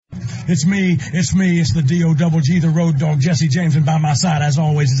It's me, it's the D-O-double-G, the road dog, Jesse James, and by my side, as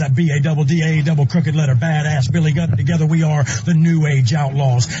always, is that B-A-double-D-A double crooked letter, badass Billy Gunn. Together we are the New Age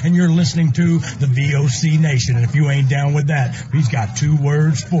Outlaws, and you're listening to the VOC Nation, and if you ain't down with that, he's got 2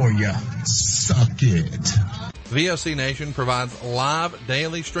 words for you. Suck it. VOC Nation provides live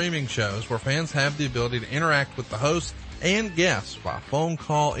daily streaming shows where fans have the ability to interact with the hosts and guests by phone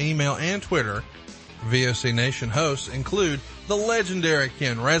call, email, and Twitter. VOC Nation hosts include the legendary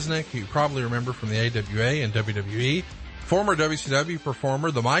Ken Resnick, who you probably remember from the AWA and WWE, former WCW performer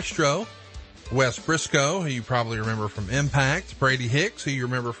The Maestro, Wes Briscoe, who you probably remember from Impact, Brady Hicks, who you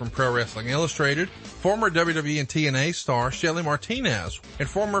remember from Pro Wrestling Illustrated, former WWE and TNA star Shelly Martinez, and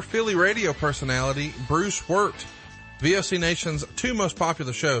former Philly radio personality Bruce Wirt. VOC Nation's 2 most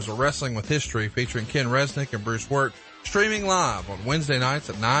popular shows are Wrestling with History, featuring Ken Resnick and Bruce Wirt, streaming live on Wednesday nights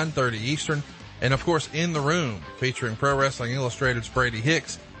at 9:30 Eastern, and of course In the Room, featuring Pro Wrestling Illustrated's Brady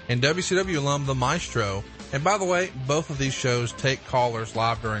Hicks and WCW alum The Maestro. And by the way, both of these shows take callers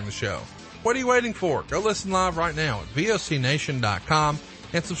live during the show. What are you waiting for? Go listen live right now at VOCNation.com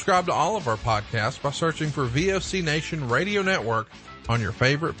and subscribe to all of our podcasts by searching for VOC Nation Radio Network on your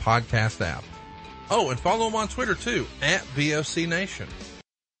favorite podcast app. Oh, and follow them on Twitter too, at VOC Nation.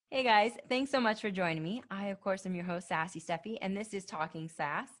 Hey guys, thanks so much for joining me. I, of course, am your host, Sassy Steffi, and this is Talking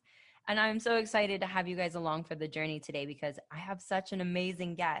Sass. And I'm so excited to have you guys along for the journey today because I have such an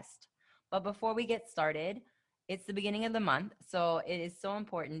amazing guest. But before we get started, it's the beginning of the month, so it is so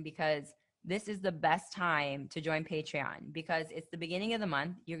important because this is the best time to join Patreon because it's the beginning of the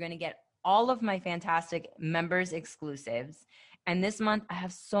month. You're going to get all of my fantastic members exclusives. And this month, I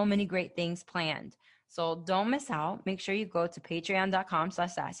have so many great things planned. So don't miss out. Make sure you go to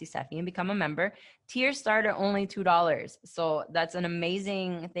patreon.com/SassySteffi and become a member. Tiers start at only $2. So that's an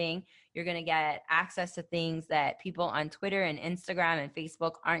amazing thing. You're going to get access to things that people on Twitter and Instagram and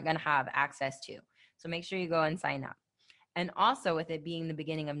Facebook aren't going to have access to. So make sure you go and sign up. And also with it being the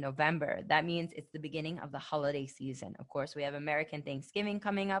beginning of November, that means it's the beginning of the holiday season. Of course, we have American Thanksgiving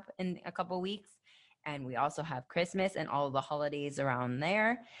coming up in a couple weeks. And we also have Christmas and all of the holidays around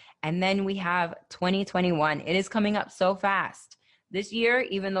there. And then we have 2021. It is coming up so fast. This year,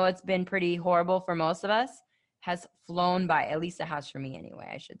 even though it's been pretty horrible for most of us, has flown by. At least it has for me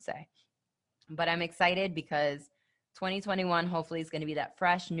anyway, I should say. But I'm excited because 2021 hopefully is going to be that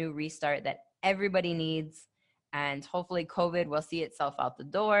fresh new restart that everybody needs. And hopefully COVID will see itself out the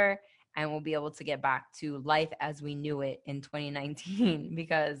door and we'll be able to get back to life as we knew it in 2019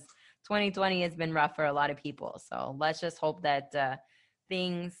 because 2020 has been rough for a lot of people. So let's just hope that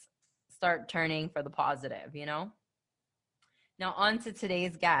things start turning for the positive, you know? Now on to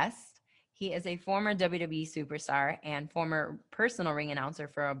today's guest. He is a former WWE superstar and former personal ring announcer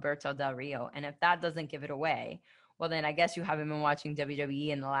for Alberto Del Rio. And if that doesn't give it away, well, then I guess you haven't been watching WWE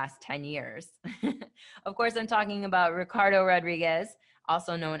in the last 10 years. Of course, I'm talking about Ricardo Rodriguez,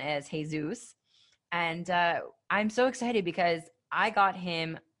 also known as Jesus. And I'm so excited because I got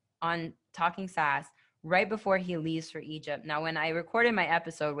him on Talking Sass right before he leaves for Egypt. Now, when I recorded my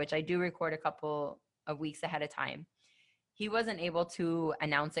episode, which I do record a couple of weeks ahead of time, he wasn't able to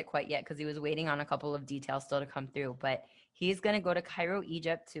announce it quite yet because he was waiting on a couple of details still to come through. But he's going to go to Cairo,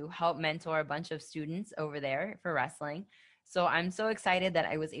 Egypt to help mentor a bunch of students over there for wrestling. So I'm so excited that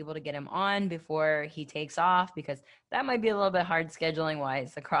I was able to get him on before he takes off because that might be a little bit hard scheduling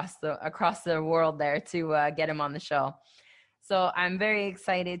wise across the world there to get him on the show. So I'm very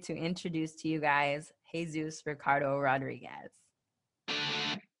excited to introduce to you guys Jesus Ricardo Rodriguez.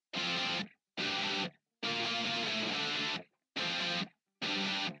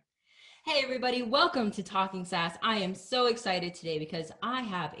 Hey everybody, welcome to Talking Sass. I am so excited today because I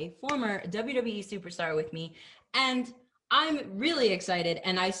have a former WWE superstar with me and I'm really excited.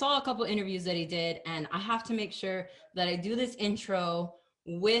 And I saw a couple interviews that he did and I have to make sure that I do this intro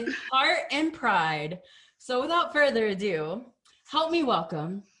with heart and pride. So without further ado, help me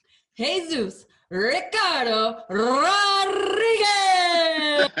welcome Jesus Ricardo Rodriguez.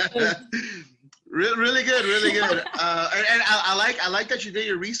 Really good. And I like that you did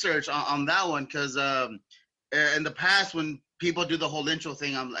your research on that one because in the past when people do the whole intro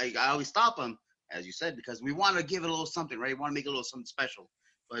thing, I always stop them, as you said, because we want to give it a little something, right? We want to make it a little something special.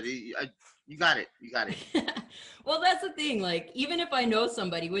 But you got it. Well, that's the thing. Like, even if I know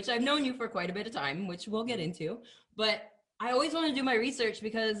somebody, which I've known you for quite a bit of time, which we'll get into, but I always want to do my research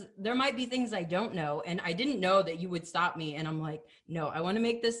because there might be things I don't know. And I didn't know that you would stop me. And I'm like, no, I want to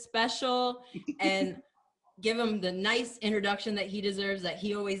make this special and give him the nice introduction that he deserves that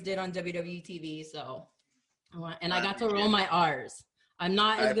he always did on WWE TV. So, I got to roll my R's. I'm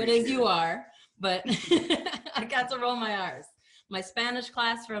not as good as you are, but I got to roll my R's. my Spanish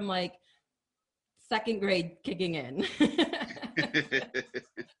class from like second grade kicking in.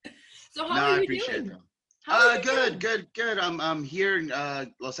 So how are I you appreciate doing? that. How are you doing? Good. I'm here in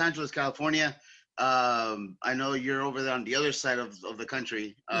Los Angeles, California. I know you're over there on the other side of the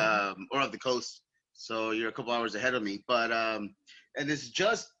country, Yeah. or of the coast. So you're a couple hours ahead of me. But and it's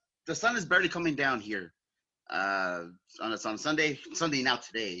just the sun is barely coming down here. On Sunday now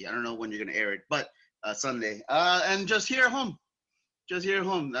today. I don't know when you're gonna air it, but Sunday. And just here at home. Just here at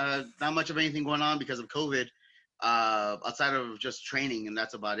home. Not much of anything going on because of COVID. Outside of just training, and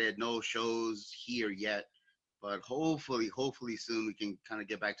that's about it. No shows here yet, but hopefully soon we can kind of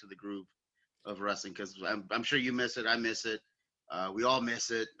get back to the groove of wrestling, because I'm sure you miss it. I miss it. We all miss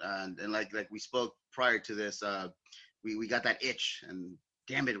it, and like we spoke prior to this, we got that itch, and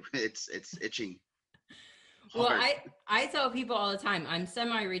damn it, it's itching. Well, Hard. I tell people all the time, I'm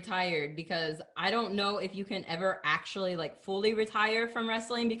semi-retired because I don't know if you can ever actually like fully retire from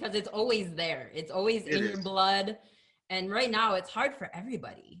wrestling, because it's always there. It's always in your blood. And right now it's hard for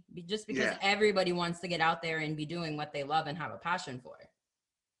everybody, just because everybody wants to get out there and be doing what they love and have a passion for.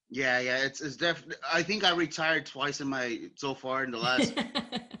 Yeah, it's definitely. I think I retired twice in the last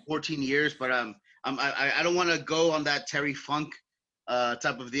 14 years, but I don't want to go on that Terry Funk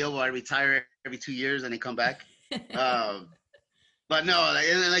type of deal where I retire every 2 years and then come back. But no,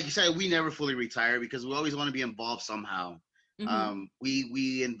 like you said, we never fully retire because we always want to be involved somehow. Mm-hmm.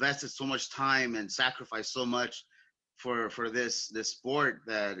 We invested so much time and sacrificed so much for this sport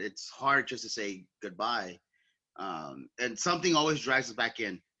that it's hard just to say goodbye. And something always drags us back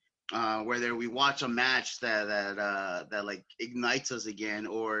in. Whether we watch a match that like ignites us again,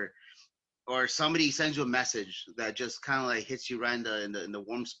 or somebody sends you a message that just kind of like hits you right in the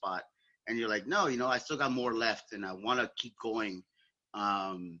warm spot, and you're like, no, I still got more left, and I want to keep going.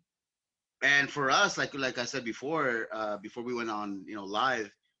 And for us, like I said before we went on,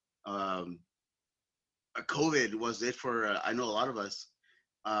 live, COVID was it for I know a lot of us.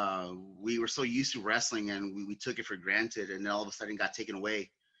 We were so used to wrestling, and we took it for granted, and then all of a sudden got taken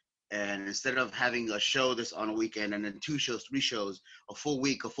away. And instead of having a show this on a weekend, and then 2 shows, 3 shows, a full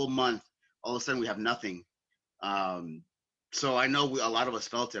week, a full month, all of a sudden we have nothing. So I know a lot of us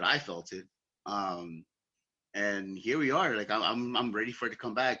felt it. I felt it. And here we are. Like I'm ready for it to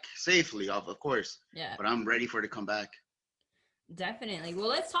come back safely, of course. Yeah. But I'm ready for it to come back. Definitely. Well,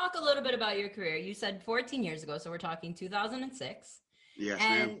 let's talk a little bit about your career. You said 14 years ago, so we're talking 2006. Yes,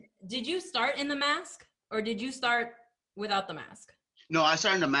 and ma'am. Did you start in the mask, or did you start without the mask? No, I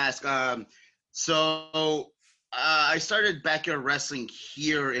started in the mask. So I started backyard wrestling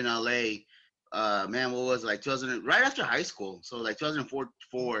here in LA. Man, what was it, like 2000? Right after high school. So like 2004.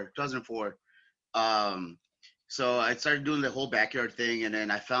 So I started doing the whole backyard thing, and then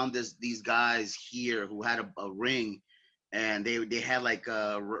I found these guys here who had a ring, and they had like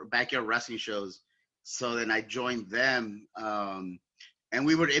backyard wrestling shows. So then I joined them, and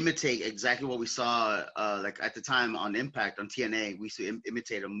we would imitate exactly what we saw like at the time on Impact on TNA. We used to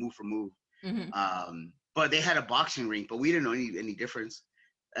imitate a move for move. Mm-hmm. But they had a boxing ring, but we didn't know any difference.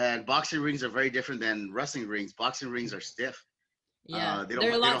 And boxing rings are very different than wrestling rings. Boxing rings are stiff. Yeah,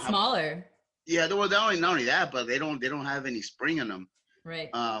 they're a lot smaller. Yeah, not only that, but they don't have any spring in them. Right.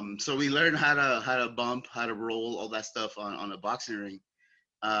 So we learned how to bump, how to roll, all that stuff on a boxing ring.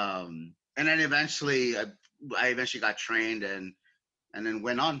 And then eventually, I eventually got trained and then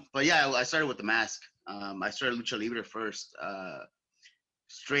went on. But yeah, I started with the mask. I started Lucha Libre first,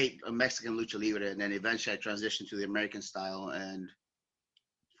 straight Mexican Lucha Libre, and then eventually I transitioned to the American style. And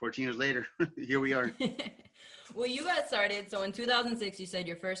 14 years later, here we are. Well, you got started. So in 2006, you said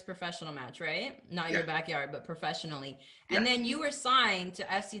your first professional match, right? Not your backyard, but professionally. And then you were signed to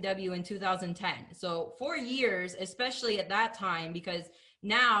FCW in 2010. So 4 years, especially at that time, because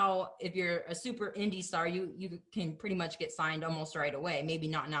now if you're a super indie star, you can pretty much get signed almost right away. Maybe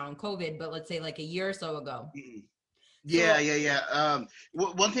not now in COVID, but let's say like a year or so ago. Yeah.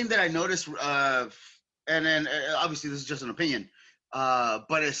 One thing that I noticed, and then obviously this is just an opinion,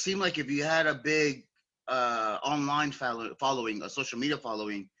 but it seemed like if you had a big online following, a social media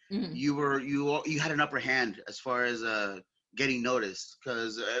following, mm-hmm. you had an upper hand as far as getting noticed,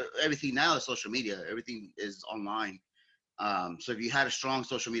 because everything now is social media. Everything is online. So if you had a strong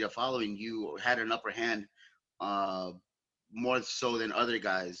social media following, you had an upper hand, more so than other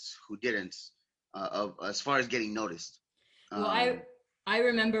guys who didn't, as far as getting noticed. Well, I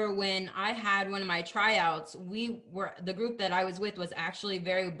remember when I had one of my tryouts, the group that I was with was actually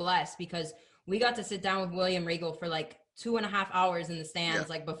very blessed, because we got to sit down with William Regal for like 2.5 hours in the stands,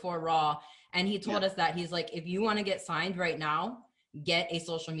 like before Raw. And he told us that he's like, if you want to get signed right now, get a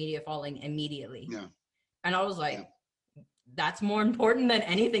social media following immediately. Yeah. And I was like, that's more important than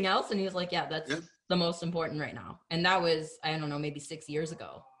anything else. And he was like, yeah, that's Yeah. the most important right now. And that was, I don't know, maybe 6 years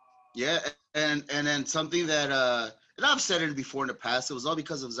ago. Yeah, and then something that and I've said it before in the past, it was all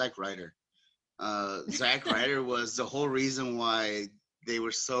because of Zack Ryder. Zack Ryder was the whole reason why they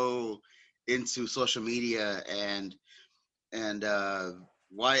were so into social media and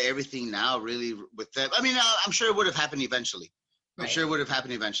why everything now really with them. I mean, I'm sure it would have happened eventually. I'm sure it would have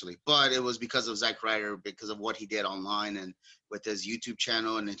happened eventually, but it was because of Zack Ryder, because of what he did online and with his YouTube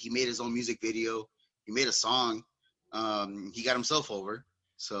channel, and then he made his own music video. He made a song. He got himself over.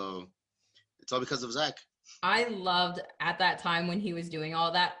 So it's all because of Zack. I loved at that time when he was doing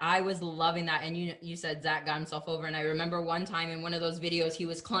all that. I was loving that. And you said Zack got himself over. And I remember one time in one of those videos, he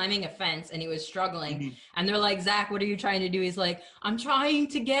was climbing a fence and he was struggling. Mm-hmm. And they're like, Zack, what are you trying to do? He's like, I'm trying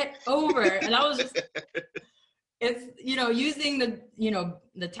to get over. And I was just, it's, using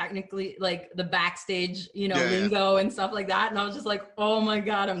the technically, like the backstage, lingo and stuff like that. And I was just like, oh my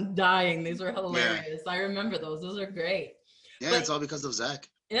God, I'm dying. These were hilarious. I remember those. Those are great. Yeah, but it's all because of Zack.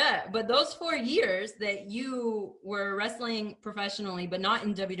 Yeah, but those 4 years that you were wrestling professionally, but not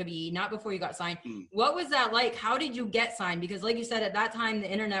in WWE, not before you got signed, what was that like? How did you get signed? Because like you said, at that time, the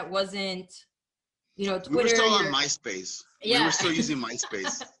internet wasn't, Twitter. We were still on MySpace. Yeah. We were still using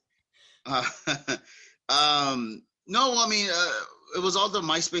MySpace. No, I mean, it was all the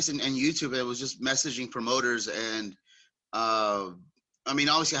MySpace and YouTube. It was just messaging promoters. And, I mean,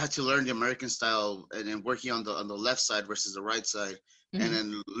 obviously I had to learn the American style and then working on the left side versus the right side. Mm-hmm. And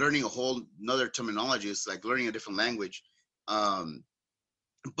then learning a whole another terminology. It's like learning a different language.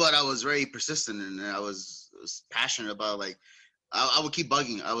 But I was very persistent and I was passionate about, like, I would keep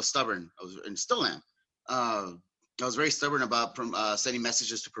bugging. I was stubborn. And still am. I was very stubborn about sending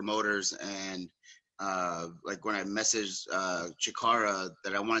messages to promoters and like when I messaged Chikara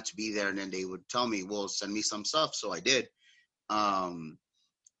that I wanted to be there, and then they would tell me, well, send me some stuff. So I did.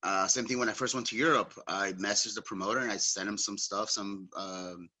 Same thing when I first went to Europe. I messaged the promoter and I sent him some stuff, some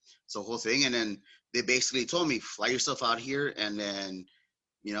whole thing. And then they basically told me, fly yourself out here and then,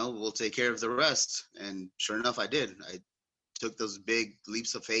 we'll take care of the rest. And sure enough, I did. I took those big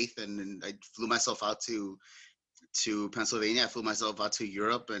leaps of faith and then I flew myself out to Pennsylvania. I flew myself out to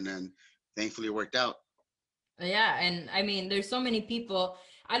Europe and then thankfully it worked out. Yeah. And I mean, there's so many people.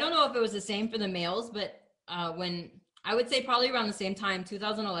 I don't know if it was the same for the males, but when I would say probably around the same time,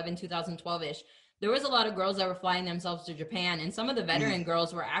 2011, 2012-ish, there was a lot of girls that were flying themselves to Japan. And some of the veteran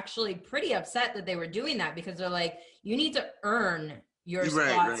girls were actually pretty upset that they were doing that because they're like, you need to earn your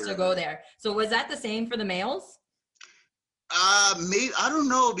spots to go there. So was that the same for the males? Maybe, I don't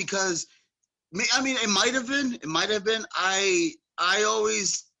know, because I mean, it might have been. I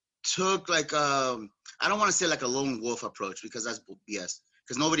always took like, I don't want to say like a lone wolf approach because that's BS,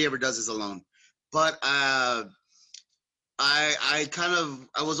 because nobody ever does this alone. But I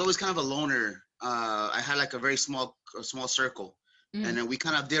was always kind of a loner. I had like a very small circle, and then we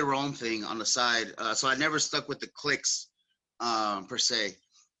kind of did our own thing on the side. So I never stuck with the cliques, per se.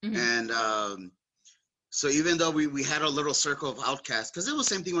 And so even though we had a little circle of outcasts, because it was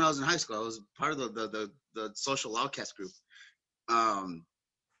the same thing when I was in high school. I was part of the social outcast group.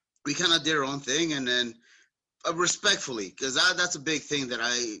 We kind of did our own thing, and then respectfully, because that's a big thing that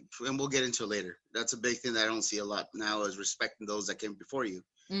and we'll get into it later. That's a big thing that I don't see a lot now, is respecting those that came before you.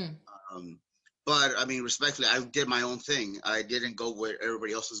 But I mean, respectfully, I did my own thing. I didn't go where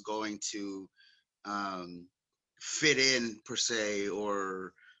everybody else was going to fit in, per se,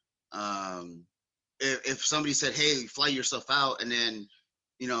 or if somebody said, hey, fly yourself out and then,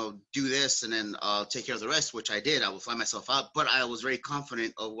 do this and then I'll take care of the rest, which I did. I will fly myself out, but I was very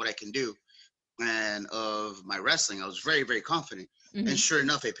confident of what I can do and of my wrestling. I was very, very confident. And sure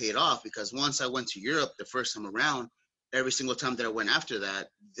enough, it paid off, because once I went to Europe the first time around, every single time that I went after that,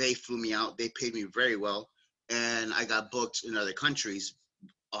 they flew me out. They paid me very well. And I got booked in other countries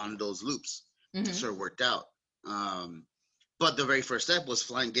on those loops. So it worked out. But the very first step was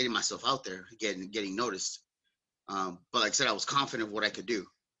getting myself out there, getting noticed. But like I said, I was confident of what I could do.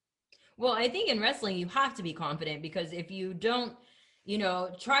 Well, I think in wrestling, you have to be confident, because if you don't,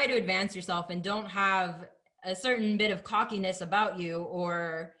 try to advance yourself and don't have a certain bit of cockiness about you,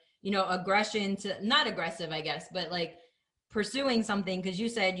 or, aggression not aggressive, I guess, but like pursuing something, because you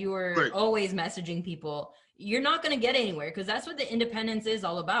said you were always messaging people, you're not going to get anywhere, because that's what the independence is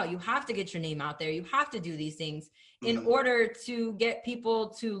all about. You have to get your name out there. You have to do these things in order to get people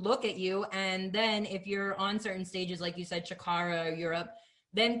to look at you. And then if you're on certain stages, like you said, Chikara, Europe,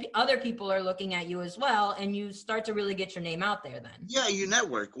 then other people are looking at you as well, and you start to really get your name out there then. Yeah, you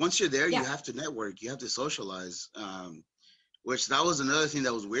network. Once you're there, you have to network. You have to socialize, which that was another thing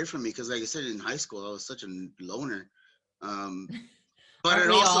that was weird for me, because like I said, in high school, I was such a loner. But Aren't it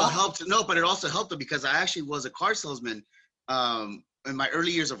we also all? helped. No, but it also helped because I actually was a car salesman. In my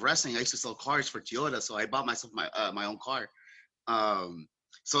early years of wrestling, I used to sell cars for Toyota, so I bought myself my own car.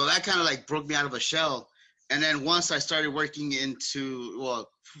 So that kind of like broke me out of a shell. And then once I started working into, well,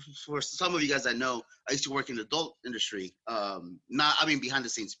 for some of you guys that know, I used to work in the adult industry. Not, I mean, behind the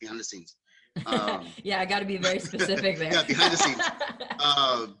scenes. Yeah, I got to be very specific there. Yeah, behind the scenes.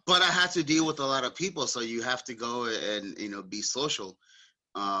 But I had to deal with a lot of people, so you have to go and be social.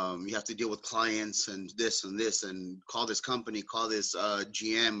 You have to deal with clients and this and call this company, call this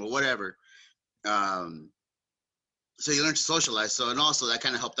GM or whatever. So you learn to socialize. So, and also that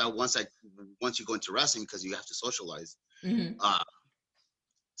kind of helped out once you go into wrestling, because you have to socialize. Mm-hmm.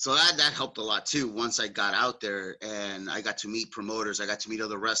 So that helped a lot too. Once I got out there and I got to meet promoters, I got to meet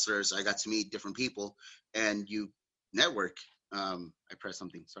other wrestlers, I got to meet different people, and you network. I pressed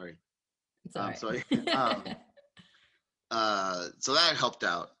something. Sorry. It's all right. Sorry. So that helped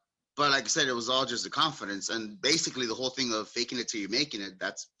out. But like I said, it was all just the confidence, and basically the whole thing of faking it till you're making it.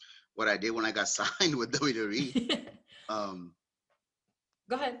 That's what I did when I got signed with WWE.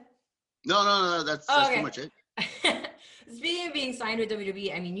 Go ahead. No, that's okay. pretty much it. Speaking of being signed with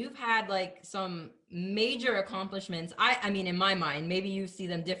WWE, I mean, you've had like some major accomplishments. I mean, in my mind, maybe you see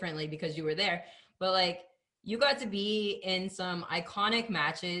them differently because you were there, but like you got to be in some iconic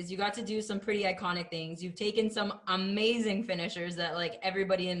matches. You got to do some pretty iconic things. You've taken some amazing finishers that like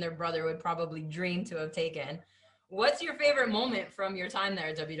everybody and their brother would probably dream to have taken. What's your favorite moment from your time there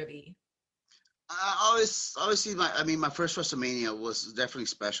at WWE? I always see my first WrestleMania was definitely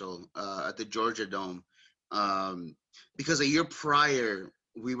special at the Georgia Dome, because a year prior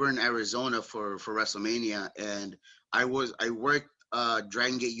we were in Arizona for WrestleMania, and I worked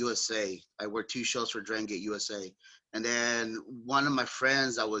Dragon Gate USA. I worked 2 shows for Dragon Gate USA, and then one of my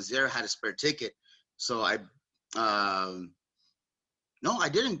friends that was there had a spare ticket, so no, I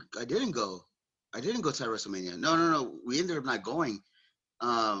didn't go. I didn't go to WrestleMania. No. We ended up not going.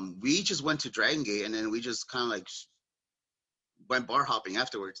 We just went to Dragon Gate, and then we just kind of like went bar hopping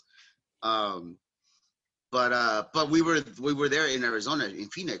afterwards. But we were there in Arizona, in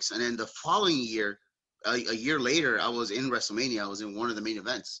Phoenix, and then the following year, a year later, I was in WrestleMania. I was in one of the main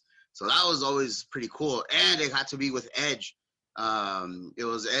events, so that was always pretty cool. And it had to be with Edge. It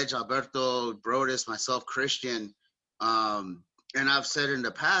was Edge, Alberto, Brodus, myself, Christian. And I've said in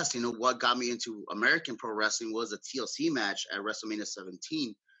the past, what got me into American pro wrestling was a TLC match at WrestleMania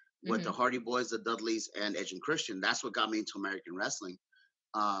 17 with the Hardy Boys, the Dudleys, and Edge and Christian. That's what got me into American wrestling.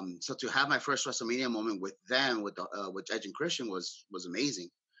 So to have my first WrestleMania moment with them, with Edge and Christian, was amazing.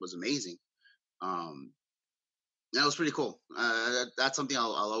 That was pretty cool. That's something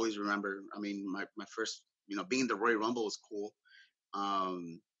I'll always remember. I mean, my first, being in the Royal Rumble was cool.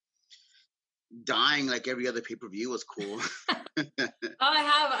 Dying like every other pay-per-view was cool. I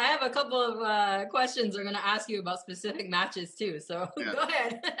have a couple of questions I'm going to ask you about specific matches too. So Go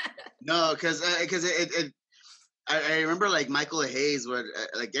ahead. No, because I remember like Michael Hayes would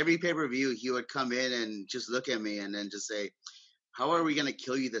like every pay-per-view he would come in and just look at me and then just say, "How are we going to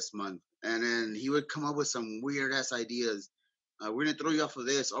kill you this month?" And then he would come up with some weird ass ideas. We're going to throw you off of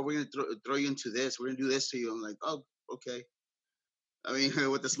this, or we're going to throw you into this. We're going to do this to you. I'm like, oh, okay. I mean,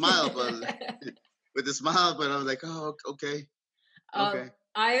 with a smile, but I was like, oh, okay. Okay.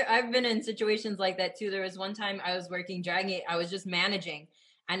 I've been in situations like that too. There was one time I was working Dragon Gate. I was just managing,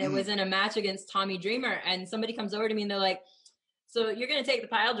 and it was in a match against Tommy Dreamer. And somebody comes over to me and they're like, "So you're gonna take the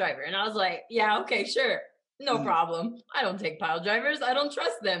pile driver?" And I was like, "Yeah, okay, sure, no problem. I don't take pile drivers. I don't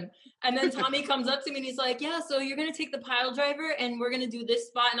trust them." And then Tommy comes up to me and he's like, "Yeah, so you're gonna take the pile driver, and we're gonna do this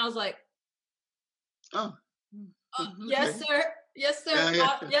spot." And I was like, "Oh, yes, sir." Yes, sir.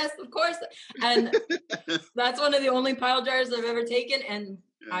 Yeah. Yes, of course. And that's one of the only pile drivers I've ever taken. And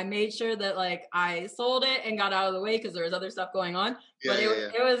I made sure that like I sold it and got out of the way because there was other stuff going on. But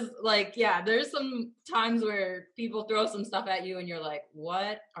it was like, there's some times where people throw some stuff at you and you're like,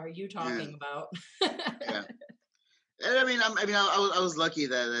 what are you talking about? Yeah. And I mean, I was lucky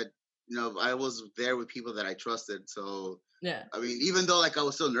that I was there with people that I trusted. So I mean, even though like I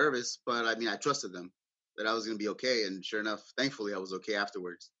was still nervous, but I mean, I trusted them that I was going to be okay. And sure enough, thankfully I was okay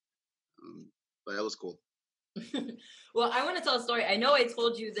afterwards. But that was cool. Well, I want to tell a story. I know I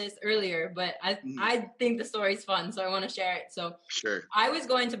told you this earlier, but I think the story's fun. So I want to share it. So sure. I was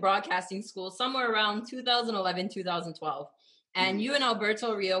going to broadcasting school somewhere around 2011, 2012. And you and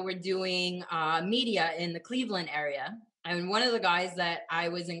Alberto Rio were doing media in the Cleveland area. And one of the guys that I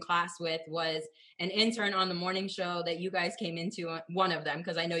was in class with was an intern on the morning show that you guys came into, one of them,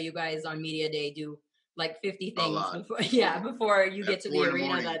 because I know you guys on media day do like 50 things before you get to the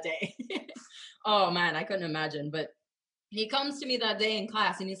arena that day. Oh man, I couldn't imagine. But he comes to me that day in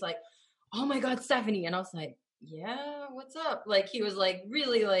class and he's like, "Oh my God, Stephanie." And I was like, "Yeah, what's up?" Like, he was like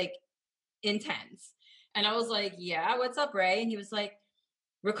really like intense. And I was like, "Yeah, what's up, Ray?" And he was like,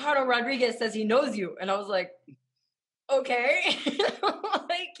 "Ricardo Rodriguez says he knows you." And I was like, "Okay."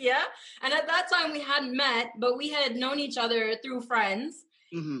 Like, yeah. And at that time we hadn't met, but we had known each other through friends.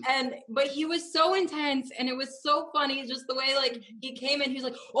 But he was so intense and it was so funny, just the way like he came in, he was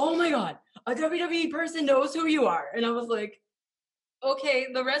like, "Oh my God, a WWE person knows who you are." And I was like, okay,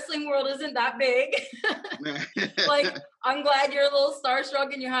 the wrestling world isn't that big. Like, I'm glad you're a little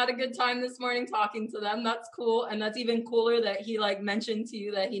starstruck and you had a good time this morning talking to them. That's cool. And that's even cooler that he like mentioned to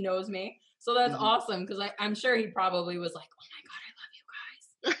you that he knows me. So that's awesome, because I'm sure he probably was like, "Oh my God, I love you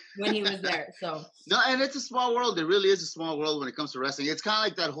guys," when he was there. So no, and it's a small world. It really is a small world when it comes to wrestling. It's kind of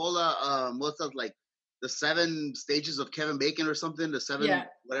like that whole what's that, like the 7 stages of Kevin Bacon or something? The 7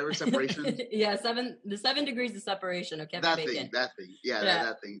 whatever separations. Yeah, the 7 degrees of separation of Kevin Bacon. That thing. Yeah,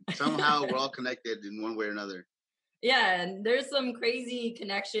 that thing. Somehow we're all connected in one way or another. Yeah, and there's some crazy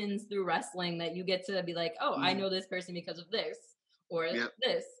connections through wrestling that you get to be like, "Oh, I know this person because of this, or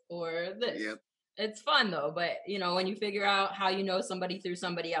this, or this." Yep. It's fun though, but you know, when you figure out how you know somebody through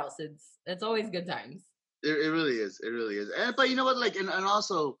somebody else, it's always good times. It really is. It really is. And but you know what? Like, and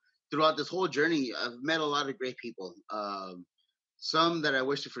also throughout this whole journey, I've met a lot of great people. Some that I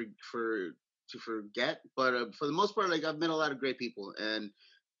wish to forget, but for the most part, like I've met a lot of great people, and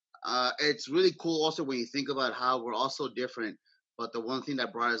it's really cool. Also, when you think about how we're all so different, but the one thing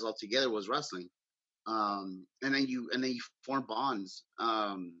that brought us all together was wrestling. And then you form bonds.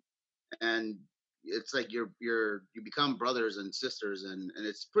 And it's like you become brothers and sisters, and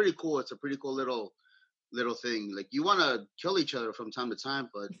it's pretty cool. It's a pretty cool little thing. Like, you want to kill each other from time to time,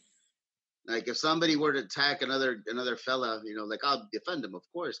 but like if somebody were to attack another fella, you know, like I'll defend them, of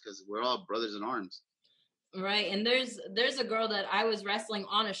course, because we're all brothers in arms. Right. And there's a girl that I was wrestling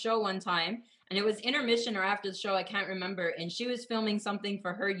on a show one time, and it was intermission or after the show, I can't remember, and she was filming something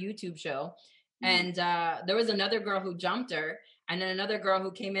for her YouTube show. And there was another girl who jumped her, and then another girl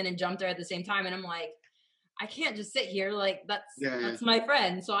who came in and jumped her at the same time. And I'm like, I can't just sit here. Like, that's my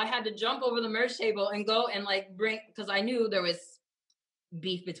friend. So I had to jump over the merch table and go and like because I knew there was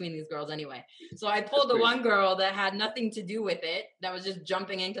beef between these girls anyway. So I pulled the one girl that had nothing to do with it, that was just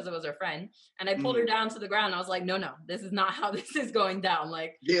jumping in because it was her friend, and I pulled her down to the ground. I was like, no, this is not how this is going down.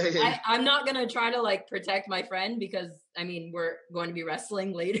 Like, I'm not gonna try to like protect my friend, because I mean, we're going to be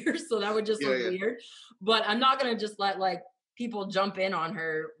wrestling later, so that would just look weird. But I'm not gonna just let like people jump in on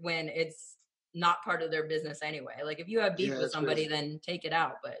her when it's not part of their business anyway. Like, if you have beef with somebody, then take it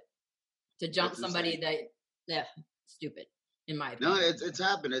out. But to jump somebody that, stupid. In my opinion. No, it's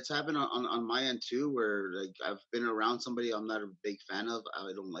happened. It's happened on my end too, where like I've been around somebody I'm not a big fan of.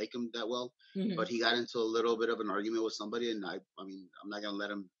 I don't like him that well, but he got into a little bit of an argument with somebody, and I mean, I'm not gonna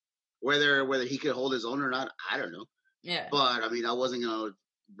let him. Whether he could hold his own or not, I don't know. Yeah. But I mean, I wasn't gonna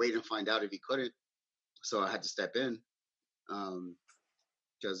wait and find out if he couldn't, so I had to step in.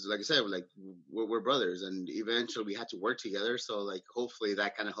 Because like I said, like we're brothers, and eventually we had to work together. So like hopefully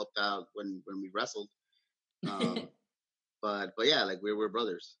that kind of helped out when we wrestled. But yeah, like we're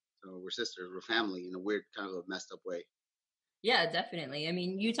brothers, so we're sisters, we're family in a weird kind of a messed up way. Yeah, definitely. I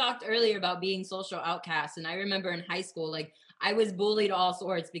mean, you talked earlier about being social outcasts, and I remember in high school, like I was bullied all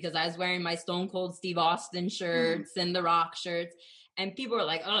sorts because I was wearing my Stone Cold Steve Austin shirts and The Rock shirts, and people were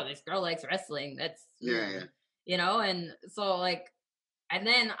like, "Oh, this girl likes wrestling." That's you know, and so like. And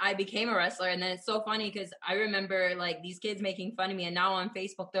then I became a wrestler. And then it's so funny because I remember like these kids making fun of me. And now on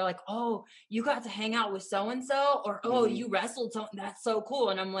Facebook, they're like, "Oh, you got to hang out with so-and-so," or "Oh, you wrestled something. That's so cool."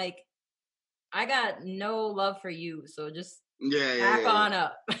 And I'm like, I got no love for you. So just back on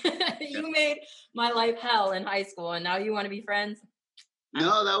up. You made my life hell in high school, and now you want to be friends?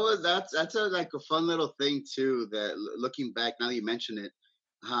 No, that's a like a fun little thing too, that looking back, now that you mention it,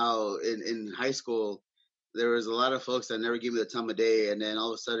 how in high school, there was a lot of folks that never give me the time of day, and then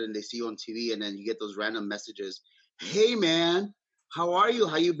all of a sudden they see you on TV, and then you get those random messages. "Hey man, how are you?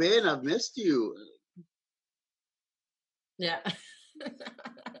 How you been? I've missed you." Yeah.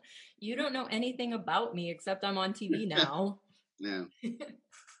 You don't know anything about me except I'm on TV now. Yeah.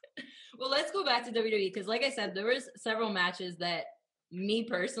 Well, let's go back to WWE, because like I said, there was several matches that me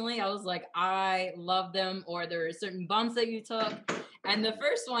personally, I was like, I love them, or there were certain bumps that you took. And the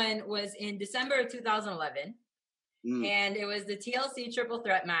first one was in December of 2011. And it was the TLC triple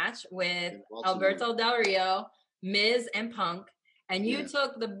threat match with Alberto Del Rio, Miz, and Punk. And you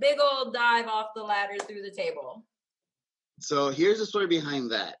took the big old dive off the ladder through the table. So here's the story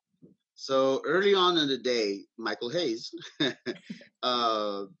behind that. So early on in the day, Michael Hayes,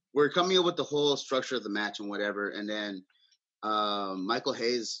 we're coming up with the whole structure of the match and whatever. And then Michael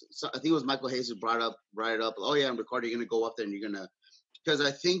Hayes. So I think it was Michael Hayes who brought it up. Oh yeah, I'm recording. You're gonna go up there and you're gonna, because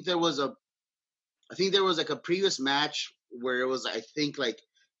I think there was like a previous match where it was, I think, like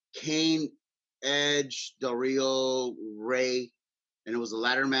Kane, Edge, Del Rio, Ray, and it was a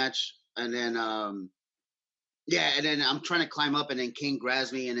ladder match. And then and then I'm trying to climb up, and then Kane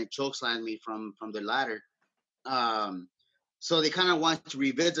grabs me and then chokeslammed me from the ladder. So they kind of want to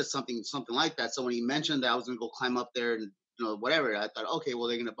revisit something like that. So when he mentioned that I was gonna go climb up there and whatever, I thought, okay, well,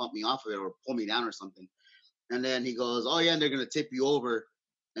 they're gonna bump me off of it or pull me down or something. And then he goes, oh yeah, and they're gonna tip you over,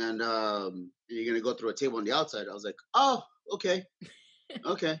 and you're gonna go through a table on the outside. I was like, oh, okay,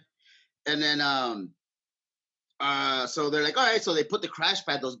 okay. And then so they're like, all right, so they put the crash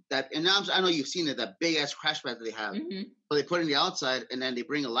pad, and now I know you've seen it, that big ass crash pad that they have. Mm-hmm. So they put it on the outside, and then they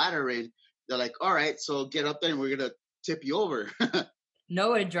bring a ladder in. They're like, all right, so get up there, and we're gonna tip you over.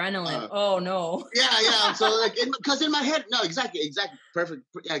 No adrenaline. Oh no. Yeah. So like, because in my head, no, exactly, perfect.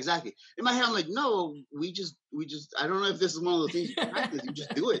 Yeah, exactly. In my head, I'm like, no, we just. I don't know if this is one of the things you practice. You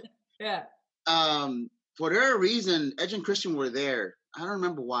just do it. Yeah. For whatever reason, Edge and Christian were there. I don't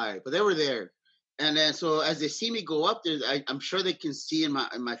remember why, but they were there. And then, so as they see me go up there, I'm sure they can see in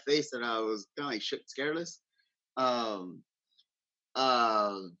my face that I was kind of like shit, scareless.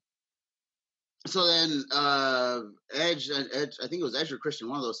 So then Edge, I think it was Edge or Christian,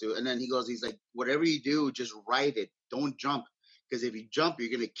 one of those two. And then he's like, whatever you do, just ride it. Don't jump. Because if you jump, you're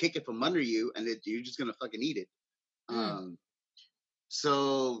going to kick it from under you, and you're just going to fucking eat it.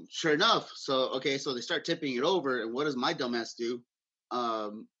 So sure enough, so they start tipping it over. And what does my dumbass do?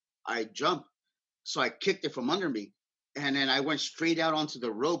 I jump. So I kicked it from under me. And then I went straight out onto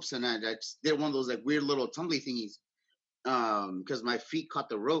the ropes, and I did one of those like weird little tumbly thingies. Because my feet caught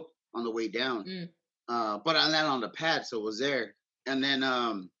the rope on the way down. But I landed on the pad, so it was there. And then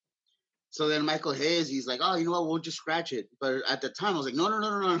so then Michael Hayes, he's like, oh, you know what, we'll just scratch it. But at the time I was like, no,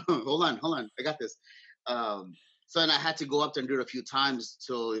 hold on, I got this. So then I had to go up there and do it a few times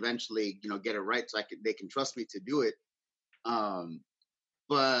till eventually, get it right, so they can trust me to do it.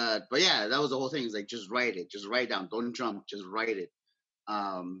 But yeah, that was the whole thing. It's like, just write it, just write down, don't jump, just write it.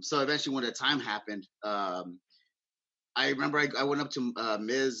 So eventually when the time happened, I remember I went up to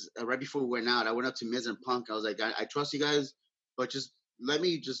Miz right before we went out. I went up to Miz and Punk. I was like, I trust you guys, but just let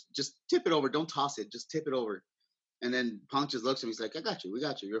me just tip it over. Don't toss it. Just tip it over. And then Punk just looks at me. He's like, I got you. We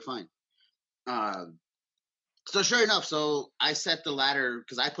got you. You're fine. So sure enough, so I set the ladder,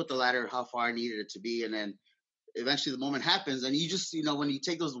 because I put the ladder how far I needed it to be. And then eventually the moment happens, and you just, when you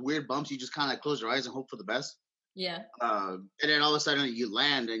take those weird bumps, you just kind of like close your eyes and hope for the best. Yeah. And then all of a sudden you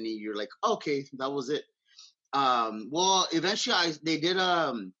land, and you're like, okay, that was it. Well, eventually they did,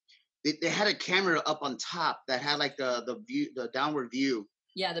 they had a camera up on top that had like the view, the downward view.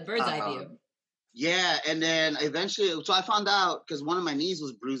 Yeah. The bird's eye view. Yeah. And then eventually, so I found out, because one of my knees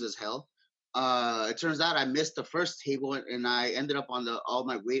was bruised as hell. It turns out I missed the first table, and I ended up on all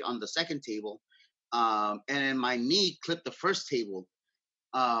my weight on the second table. And then my knee clipped the first table.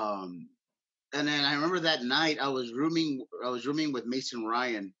 And then I remember that night I was rooming with Mason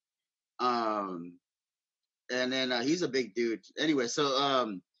Ryan. And then he's a big dude. Anyway,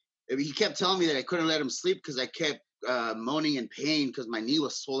 so he kept telling me that I couldn't let him sleep because I kept moaning in pain because my knee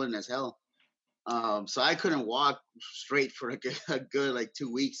was swollen as hell. So I couldn't walk straight for a good like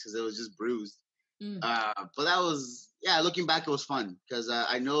 2 weeks because it was just bruised. But that was, looking back, it was fun because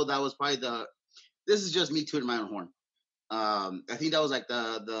I know that was probably this is just me tooting my own horn. I think that was like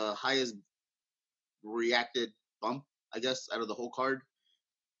the highest reacted bump, I guess, out of the whole card,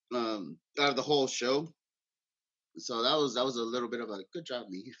 out of the whole show. So that was a little bit of a good job,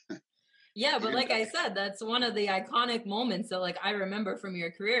 me. Yeah, but like I said, that's one of the iconic moments that like I remember from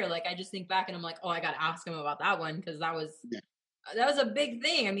your career. Like I just think back and I'm like, oh, I got to ask him about that one because that was a big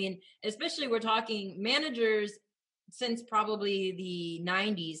thing. I mean, especially we're talking managers since probably the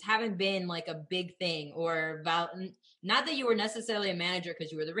 90s haven't been like a big thing, or not that you were necessarily a manager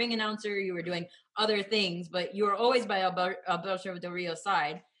because you were the ring announcer, you were doing other things, but you were always by Alberto Del Rio's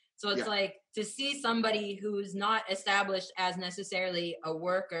side. So it's like to see somebody who's not established as necessarily a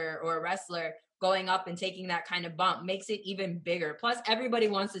worker or a wrestler going up and taking that kind of bump makes it even bigger. Plus, everybody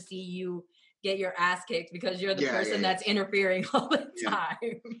wants to see you get your ass kicked because you're the person that's interfering all the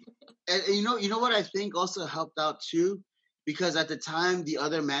time. And you know what I think also helped out too, because at the time the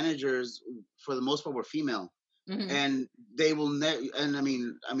other managers for the most part were female. And they will never. And I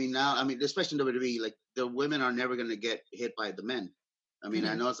mean now, especially in WWE, like the women are never going to get hit by the men. I mean,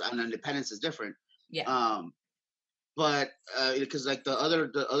 I know an independence is different. Yeah. But because like the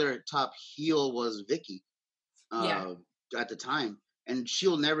other top heel was Vicky, at the time, and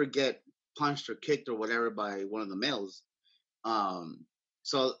she'll never get punched or kicked or whatever by one of the males.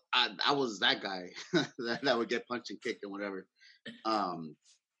 So I was that guy that would get punched and kicked and whatever.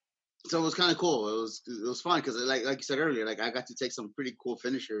 So it was kind of cool. It was fun because like you said earlier, like I got to take some pretty cool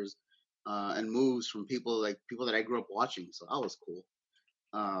finishers and moves from people that I grew up watching. So that was cool.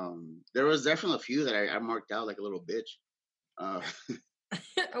 There was definitely a few that I marked out like a little bitch.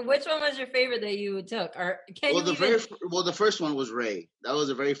 Which one was your favorite that you took? Or can well, you the first one was Ray. That was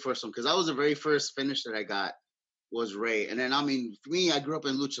the very first one because that was the very first finish that I got was Ray. And then I mean, for me, I grew up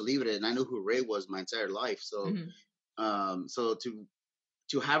in Lucha Libre, and I knew who Ray was my entire life. So, so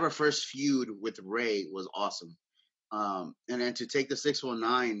to have our first feud with Ray was awesome. And then to take the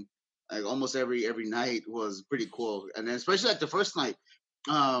 619 like almost every night was pretty cool. And then especially like the first night,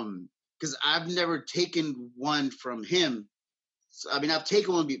 because I've never taken one from him. So, I mean, I've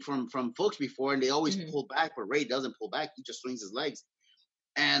taken one from folks before, and they always pull back, but Ray doesn't pull back. He just swings his legs.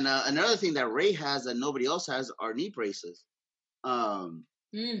 And another thing that Ray has that nobody else has are knee braces,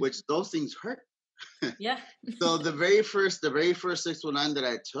 which those things hurt. Yeah. So the very first 619 that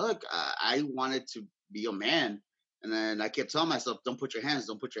I took, I wanted to be a man, and then I kept telling myself, "Don't put your hands,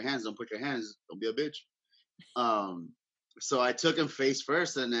 don't put your hands, don't put your hands, don't be a bitch." So I took him face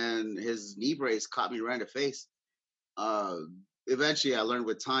first, and then his knee brace caught me right in the face. Eventually, I learned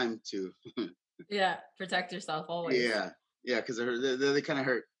with time to protect yourself always. Yeah, because they kind of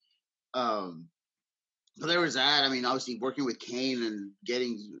hurt. But there was that. I mean, obviously working with Kane and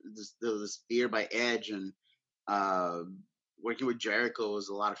getting the spear by Edge, and working with Jericho was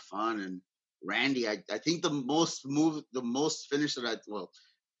a lot of fun. And Randy, I think the most finish that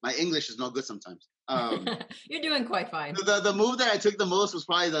my English is no good sometimes. You're doing quite fine. The move that I took the most was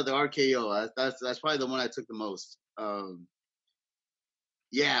probably the RKO. That's probably the one I took the most.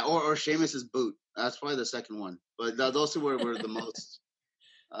 Or Sheamus's boot. That's probably the second one. But those two were the most,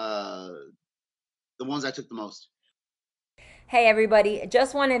 the ones I took the most. Hey everybody,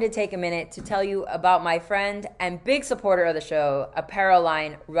 just wanted to take a minute to tell you about my friend and big supporter of the show, apparel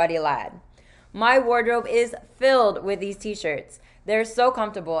line Ruddy Lad. My wardrobe is filled with these t-shirts. They're so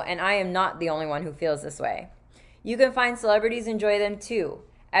comfortable, and I am not the only one who feels this way. You can find celebrities enjoy them too.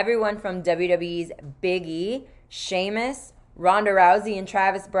 Everyone from WWE's Big E, Sheamus, Ronda Rousey and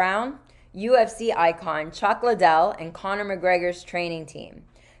Travis Brown, UFC icon Chuck Liddell and Conor McGregor's training team,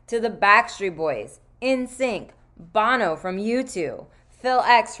 to the Backstreet Boys, NSYNC, Bono from U2, Phil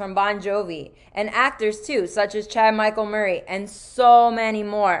X from Bon Jovi, and actors too, such as Chad Michael Murray, and so many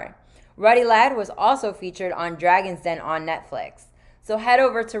more. Ruddy Lad was also featured on Dragon's Den on Netflix. So head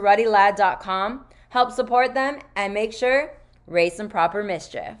over to ruddylad.com, help support them, and make sure raise some proper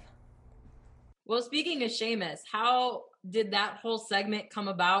mischief. Well, speaking of Sheamus, how did that whole segment come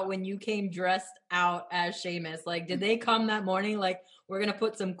about when you came dressed out as Sheamus? Like, did they come that morning like, we're going to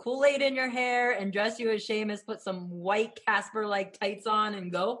put some Kool-Aid in your hair and dress you as Sheamus, put some white Casper-like tights on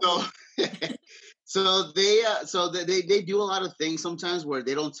and go? No. So they do a lot of things sometimes where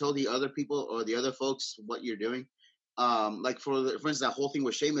they don't tell the other people or the other folks what you're doing. Like for instance, that whole thing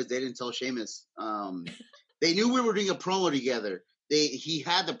with Sheamus, they didn't tell Sheamus. They knew we were doing a promo together. He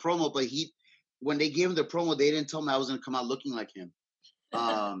had the promo, but when they gave him the promo, they didn't tell me I was going to come out looking like him.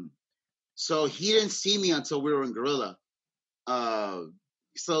 So he didn't see me until we were in Gorilla.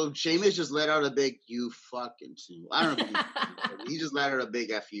 So Sheamus just let out a big, "You fucking too." I don't know if he just let out a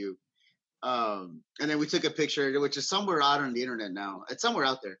big F you. And then we took a picture, which is somewhere out on the internet now. It's somewhere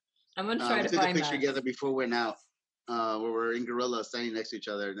out there. I'm going to try to find that. We took a picture together before we went out, where we're in Gorilla standing next to each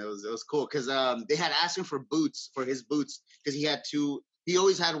other. And it was cool because they had asked him for his boots, because he had two. He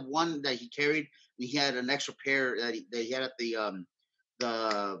always had one that he carried, and he had an extra pair that he had at the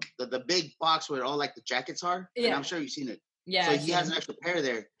big box where all like the jackets are. Yeah. And I'm sure you've seen it. Yeah. So he has an extra pair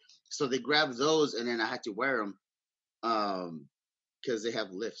there. So they grabbed those, and then I had to wear them because they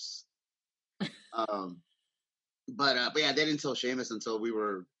have lifts. But yeah, they didn't tell Sheamus until we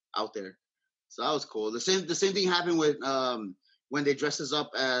were out there. So that was cool. The same thing happened with when they dressed us up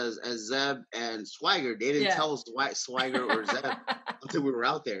as Zeb and Swagger. They didn't tell us Swagger or Zeb until we were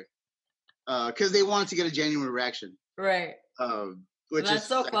out there, because they wanted to get a genuine reaction. Right. Which that's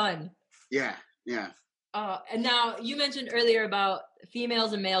so fun. Yeah. And now you mentioned earlier about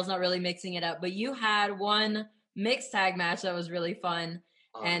females and males not really mixing it up, but you had one mixed tag match that was really fun.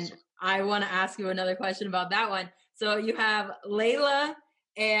 And I want to ask you another question about that one. So you have Layla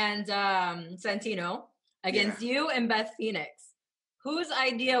and Santino against you and Beth Phoenix. Whose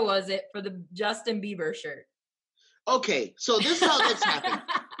idea was it for the Justin Bieber shirt? Okay, so this is how this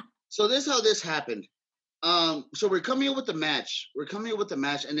happened. So we're coming in with the match.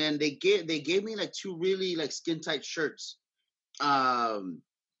 And then they gave me like two really like skin tight shirts. And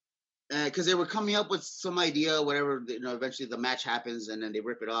because they were coming up with some idea, whatever. Eventually the match happens, and then they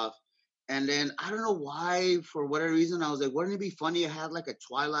rip it off. And then I don't know why, for whatever reason, I was like, wouldn't it be funny? I had like a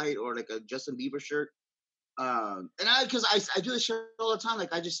Twilight or like a Justin Bieber shirt. And because I do this shit all the time,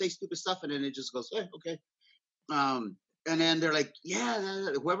 like I just say stupid stuff, and then it just goes, hey, okay. And then they're like, yeah,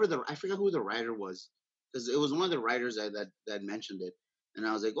 I forgot who the writer was, because it was one of the writers that mentioned it. And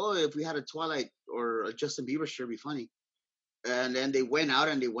I was like, oh, if we had a Twilight or a Justin Bieber shirt, it'd be funny. And then they went out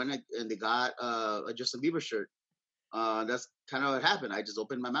and they got a Justin Bieber shirt. That's kind of what happened. I just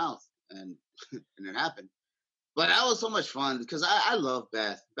opened my mouth and and it happened. But that was so much fun because I love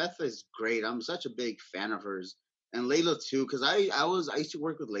Beth. Beth is great. I'm such a big fan of hers, and Layla too. Because I used to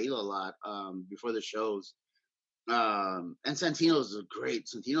work with Layla a lot before the shows. And Santino's great.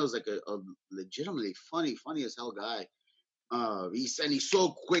 Santino's like a legitimately funny as hell guy. He's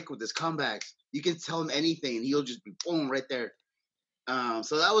so quick with his comebacks. You can tell him anything, and he'll just be boom right there.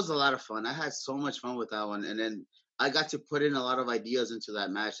 So that was a lot of fun. I had so much fun with that one, and then I got to put in a lot of ideas into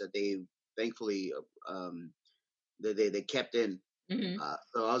that match that they thankfully they kept in. Mm-hmm.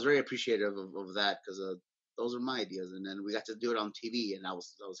 So I was very appreciative of that because those were my ideas, and then we got to do it on TV, and I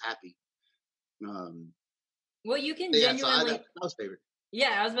was happy. Well, you can Yeah, genuinely. that was favorite.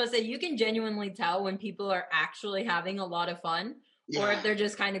 Yeah, I was about to say you can genuinely tell when people are actually having a lot of fun, or if they're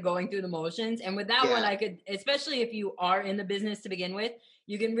just kind of going through the motions. And with that one, I could, especially if you are in the business to begin with,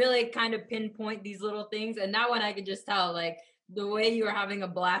 you can really kind of pinpoint these little things. And that one, I could just tell, like the way you were having a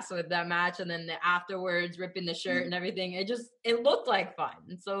blast with that match, and then afterwards ripping the shirt and everything. It looked like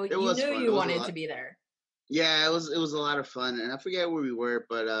fun. So you knew fun. You wanted to be there. Yeah, it was a lot of fun, and I forget where we were,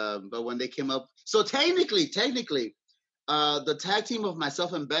 but when they came up, so technically, the tag team of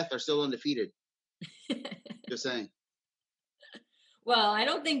myself and Beth are still undefeated. Just saying. Well, I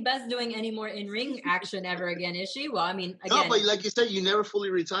don't think Beth's doing any more in-ring action ever again, is she? Well, I mean, again. No, but like you said, you never fully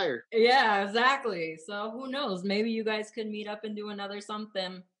retire. Yeah, exactly. So who knows? Maybe you guys could meet up and do another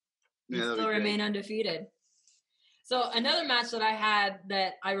something and still remain undefeated. So another match that I had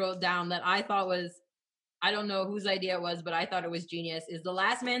that I wrote down that I thought was, I don't know whose idea it was, but I thought it was genius, is the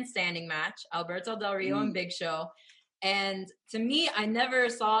Last Man Standing match, Alberto Del Rio and Big Show. And to me, I never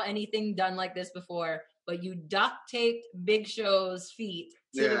saw anything done like this before, but you duct taped Big Show's feet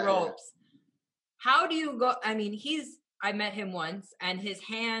to the ropes. How do you go? I mean, I met him once, and his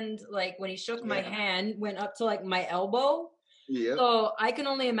hand, like when he shook my hand, went up to like my elbow. Yeah. So I can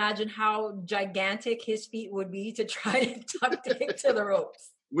only imagine how gigantic his feet would be to try to duct tape to the ropes.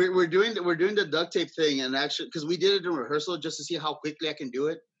 We're doing the duct tape thing, and actually, because we did it in rehearsal just to see how quickly I can do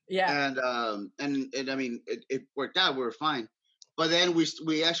it. Yeah. And I mean, it worked out. We were fine. But then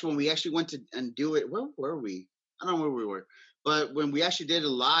we actually went to and do it. Where were we? I don't know where we were. But when we actually did it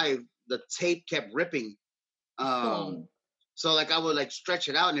live, the tape kept ripping. So like I would like stretch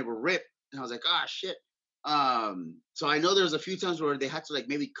it out and it would rip, and I was like, ah, shit. So I know there was a few times where they had to like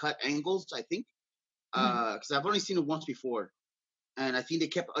maybe cut angles. I think because I've only seen it once before, and I think they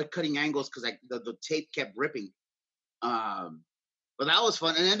kept cutting angles because like the tape kept ripping. But that was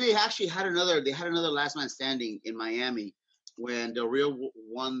fun. And then they actually had another Last Man Standing in Miami when Del Rio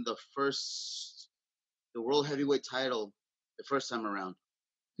won the World Heavyweight title the first time around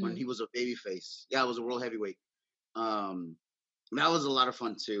when he was a babyface. Yeah, it was a World Heavyweight. That was a lot of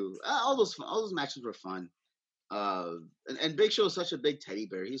fun too. All those matches were fun. And Big Show is such a big teddy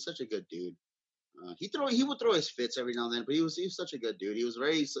bear. He's such a good dude. He would throw his fits every now and then, but he was such a good dude. He was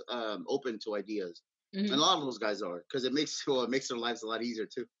very open to ideas. And a lot of those guys are, because it makes their lives a lot easier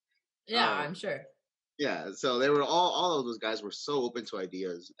too. Yeah, I'm sure. Yeah, so they were all of those guys were so open to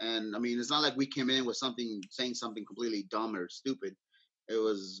ideas, and I mean, it's not like we came in with saying something completely dumb or stupid. It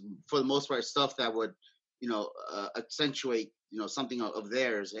was for the most part stuff that would, accentuate, something of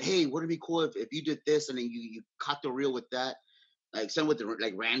theirs. Hey, wouldn't it be cool if you did this and then you caught the reel with that? Like same with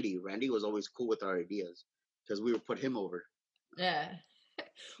like Randy. Randy was always cool with our ideas because we would put him over. Yeah.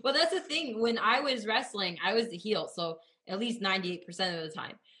 Well, that's the thing. When I was wrestling, I was the heel, so at least 98% of the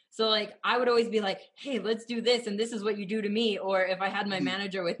time. So, like, I would always be like, hey, let's do this, and this is what you do to me. Or if I had my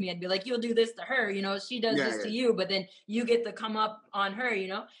manager with me, I'd be like, you'll do this to her, she does this to you, but then you get to come up on her,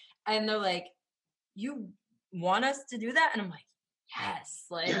 And they're like, you want us to do that? And I'm like, yes,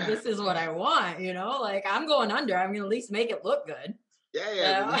 this is what I want, Like, I'm going under. I'm going to at least make it look good.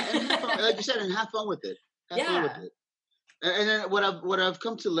 Yeah. And have fun, like you said, and have fun with it. Have fun with it. And then what I've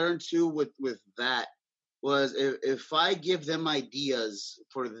come to learn too with that was if I give them ideas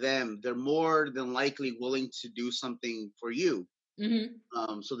for them, they're more than likely willing to do something for you.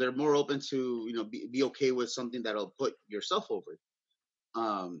 Mm-hmm. So they're more open to be okay with something that'll put yourself over.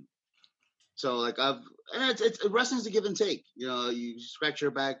 So like it's wrestling's a give and take. You know, you scratch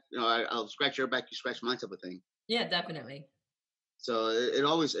your back. You know, I'll scratch your back, you scratch mine type of thing. Yeah, definitely. So it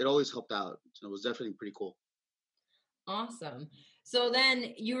always helped out. So it was definitely pretty cool. Awesome. So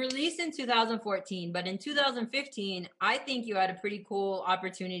then you released in 2014, but in 2015, I think you had a pretty cool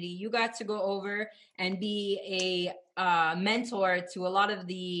opportunity. You got to go over and be a mentor to a lot of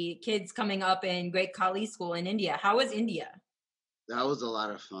the kids coming up in Great Kali School in India. How was India? That was a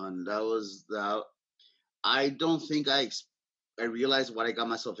lot of fun. That was that. I don't think I realized what I got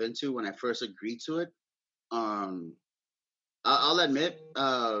myself into when I first agreed to it. Um, I'll admit,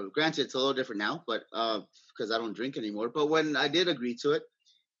 granted, it's a little different now, but because I don't drink anymore. But when I did agree to it,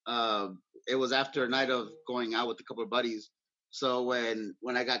 uh, it was after a night of going out with a couple of buddies. So when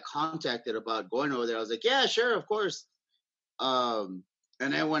I got contacted about going over there, I was like, yeah, sure, of course. Um,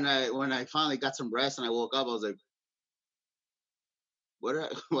 and then when I finally got some rest and I woke up, I was like, what?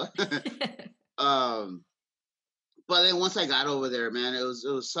 um, but then once I got over there, man, it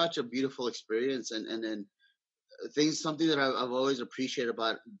was such a beautiful experience, and then something that I've always appreciated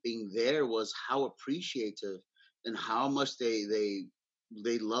about being there was how appreciative and how much they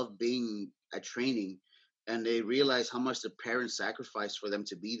love being at training, and they realize how much the parents sacrificed for them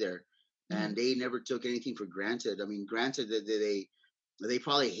to be there, and Mhm. they never took anything for granted. I mean, granted that they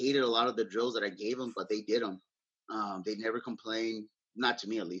probably hated a lot of the drills that I gave them, but they did them. They never complained, not to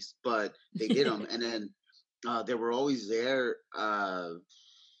me at least, but they did them, and then they were always there.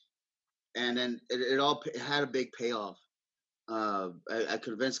 And then it had a big payoff. I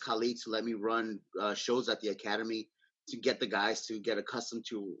convinced Khalid to let me run shows at the academy to get the guys to get accustomed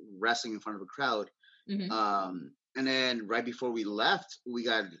to wrestling in front of a crowd. Mhm. And then right before we left, we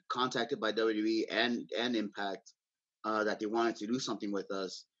got contacted by WWE and Impact that they wanted to do something with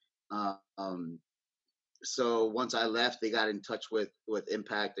us. Uh, um, so once I left, they got in touch with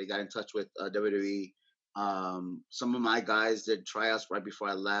Impact. They got in touch with WWE. Some of my guys did tryouts right before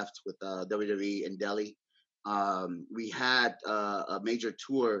I left with WWE in Delhi. We had a major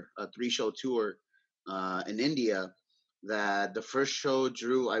tour, a 3-show tour in India. That the first show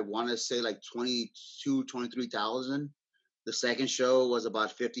drew, I want to say like 23,000. The second show was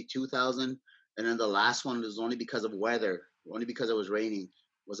about 52,000, and then the last one was only because of weather, only because it was raining,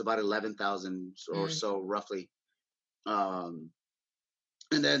 was about 11,000 or Mm. so roughly. Um,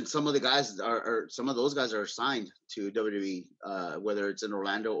 and then some of the guys are some of those guys are signed to WWE, whether it's in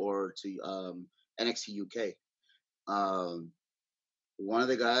Orlando or to NXT UK. Um, one of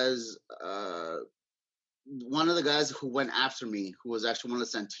the guys, uh, one of the guys who went after me, who was actually one of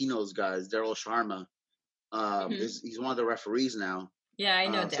Santino's guys, Daryl Sharma, Mhm. he's one of the referees now. Yeah, I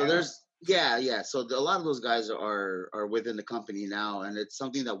know So Daryl. there's yeah. So a lot of those guys are within the company now, and it's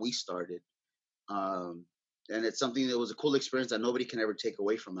something that we started. Um, and it's something that was a cool experience that nobody can ever take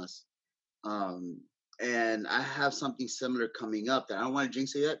away from us. Um, and I have something similar coming up that I don't want to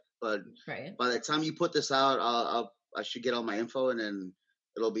jinx it yet, but Right. by the time you put this out, I should get all my info and then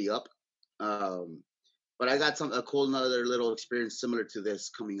it'll be up. Um, but I got a cool another little experience similar to this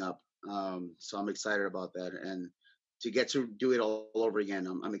coming up. So I'm excited about that, and to get to do it all over again,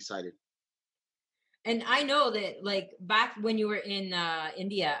 I'm excited. And I know that like back when you were in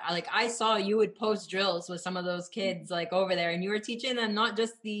India, like I saw you would post drills with some of those kids like over there, and you were teaching them not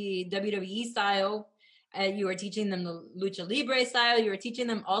just the WWE style, you were teaching them the lucha libre style. You were teaching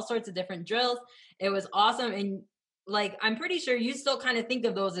them all sorts of different drills. It was awesome, and like I'm pretty sure you still kind of think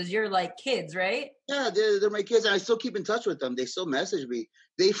of those as your like kids, right? Yeah, they're my kids, and I still keep in touch with them. They still message me.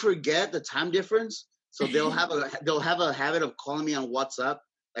 They forget the time difference, so they'll have a habit of calling me on WhatsApp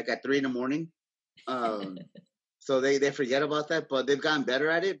like at 3 in the morning. Um, so they forget about that, but they've gotten better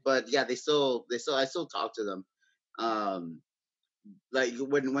at it. But yeah, they still I still talk to them. Um, like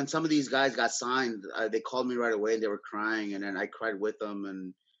when some of these guys got signed, they called me right away and they were crying, and then I cried with them,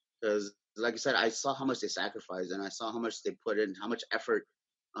 and because like I said, I saw how much they sacrificed, and I saw how much they put in, how much effort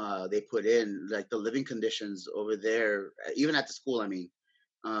they put in, like the living conditions over there, even at the school. I mean,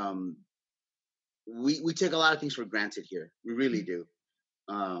 um, we take a lot of things for granted here. We really do.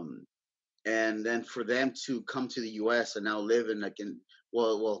 Um, and then for them to come to the U.S. and now live in like in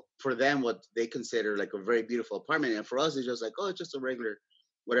well for them what they consider like a very beautiful apartment, and for us it's just like, oh, it's just a regular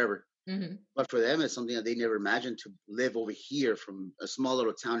whatever. Hmm. But for them it's something that they never imagined, to live over here from a small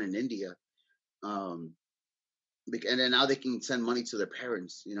little town in India. Um, and then now they can send money to their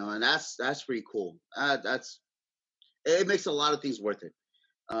parents, and that's pretty cool. That's It makes a lot of things worth it.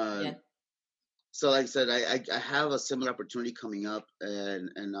 Uh, Yeah. so like I said, I have a similar opportunity coming up,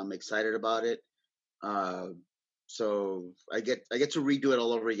 and I'm excited about it. Uh, so I get to redo it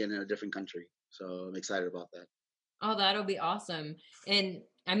all over again in a different country. So I'm excited about that. Oh, that'll be awesome. And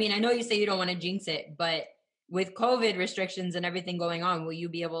I mean, I know you say you don't want to jinx it, but with COVID restrictions and everything going on, will you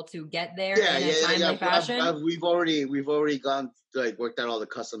be able to get there in a timely fashion? We've already gone like worked out all the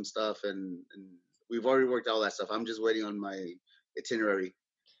custom stuff and we've already worked out all that stuff. I'm just waiting on my itinerary.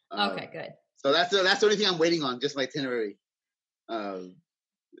 Okay, good. So that's the only thing I'm waiting on, just my itinerary.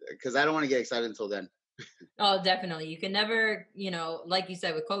 Because I don't want to get excited until then. Oh, definitely. You can never, like you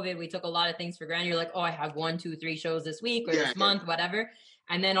said, with COVID, we took a lot of things for granted. You're like, oh, I have 1, 2, 3 shows this week or this month, whatever.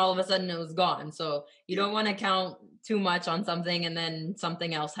 And then all of a sudden it was gone. So you don't want to count too much on something and then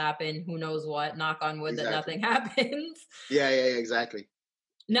something else happen. Who knows what? Knock on wood that nothing happens. Yeah, exactly.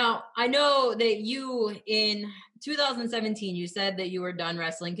 Now, I know that you, in 2017, you said that you were done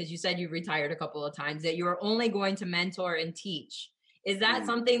wrestling because you said you retired a couple of times, that you were only going to mentor and teach. Is that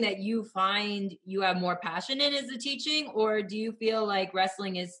something that you find you have more passion in, is the teaching? Or do you feel like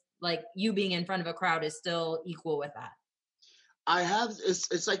wrestling is like you being in front of a crowd is still equal with that?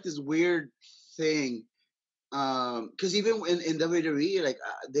 It's like this weird thing. Cause even in WWE, like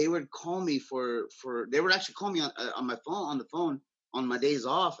they would call me they would actually call me on the phone on my days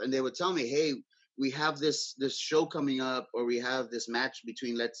off. And they would tell me, hey, we have this show coming up, or we have this match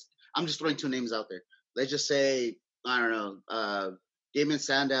between, I'm just throwing 2 names out there. Let's just say, I don't know, Damien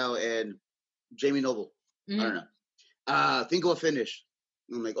Sandow and Jamie Noble. I don't know. Think of a finish.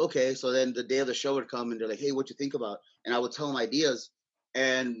 I'm like, okay. So then the day of the show would come and they're like, hey, what you think about? And I would tell them ideas.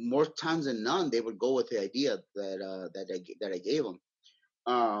 And more times than none, they would go with the idea that I gave them.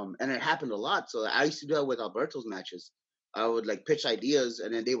 And it happened a lot. So I used to do that with Alberto's matches. I would like pitch ideas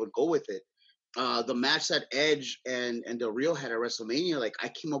and then they would go with it. The match that Edge and Del Rio had at WrestleMania, like I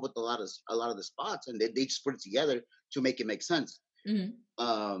came up with a lot of the spots and they just put it together to make it make sense.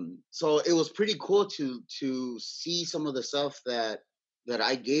 So it was pretty cool to see some of the stuff that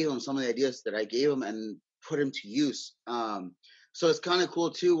I gave them, some of the ideas that I gave them, and put them to use. So it's kind of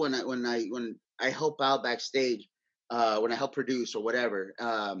cool too when I help out backstage, when I help produce or whatever,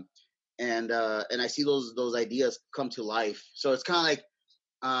 and I see those ideas come to life. So it's kind of like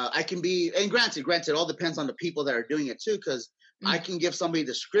I can be, and granted, it all depends on the people that are doing it too, because I can give somebody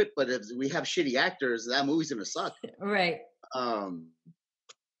the script, but if we have shitty actors, that movie's gonna suck. Right.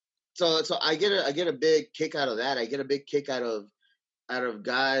 So I get a big kick out of that. I get a big kick out of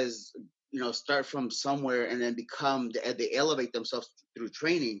guys, start from somewhere and then they elevate themselves through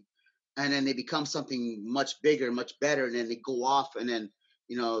training, and then they become something much bigger, much better, and then they go off and then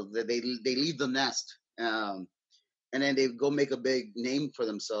they leave the nest, and then they go make a big name for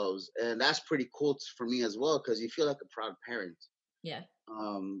themselves, and that's pretty cool for me as well, because you feel like a proud parent. Yeah.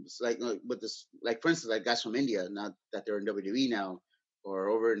 It's like with this, like for instance, like guys from India, not that they're in WWE now or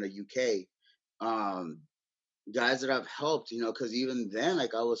over in the UK, guys that I've helped, because even then,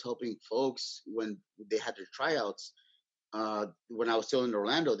 like I was helping folks when they had their tryouts. When I was still in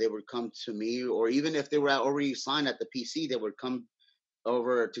Orlando, they would come to me, or even if they were already signed at the PC, they would come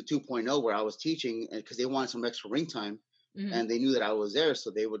over to 2.0 where I was teaching, because they wanted some extra ring time, and they knew that I was there,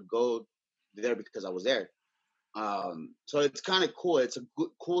 so they would go there because I was there. So it's kind of cool. It's a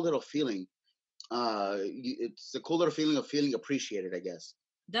cool little feeling. It's a cool little feeling of feeling appreciated, I guess.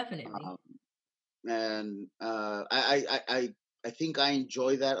 Definitely. And I think I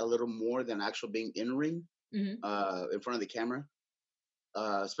enjoy that a little more than actually being in ring, in front of the camera.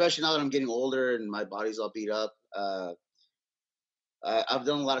 Especially now that I'm getting older and my body's all beat up. I've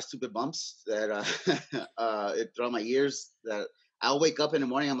done a lot of stupid bumps that throughout my years, that I'll wake up in the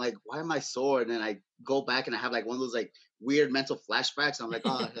morning, I'm like, why am I sore? And then I go back and I have like one of those like weird mental flashbacks. I'm like,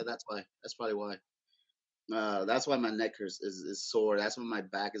 oh, yeah, that's why. That's probably why. That's why my neck is sore. That's when my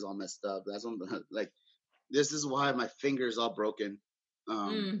back is all messed up. That's when, like, this is why my finger's all broken.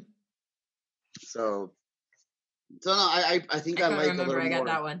 So no, I think I like remember, a little I got more.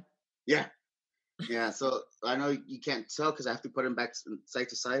 that one. Yeah. So I know you can't tell because I have to put them back side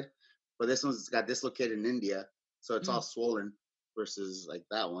to side, but this one's got dislocated in India, so it's all swollen versus like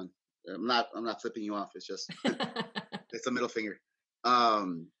that one. I'm not flipping you off. It's just it's a middle finger.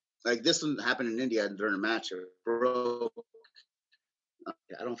 Like this one happened in India during a match. It broke.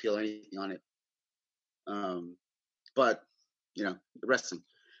 I don't feel anything on it. But wrestling.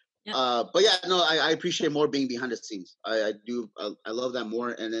 Yeah. But yeah, no, I appreciate more being behind the scenes. I do. I love that more.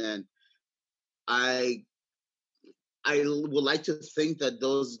 And then I would like to think that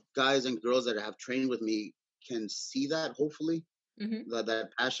those guys and girls that have trained with me can see that, hopefully, that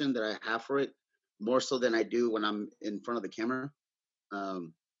passion that I have for it, more so than I do when I'm in front of the camera.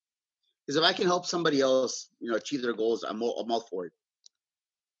 Because if I can help somebody else, achieve their goals, I'm all for it.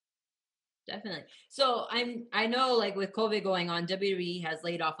 Definitely. So I know, like with COVID going on, WWE has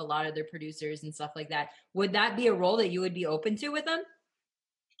laid off a lot of their producers and stuff like that. Would that be a role that you would be open to with them?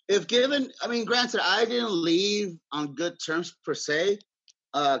 If given, I mean, granted, I didn't leave on good terms per se,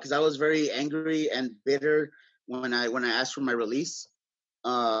 because I was very angry and bitter when I asked for my release.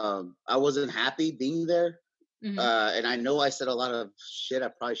 I wasn't happy being there, and I know I said a lot of shit I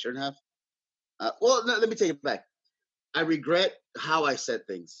probably shouldn't have. Well, no, let me take it back. I regret how I said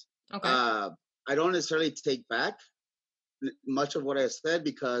things. Okay. I don't necessarily take back much of what I said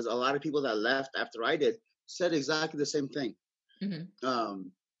because a lot of people that left after I did said exactly the same thing.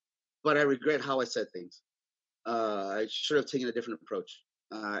 But I regret how I said things. I should have taken a different approach.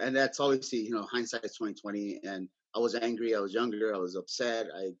 And that's obviously, hindsight is 2020. And I was angry. I was younger. I was upset.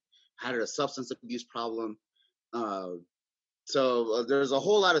 I had a substance abuse problem. So there's a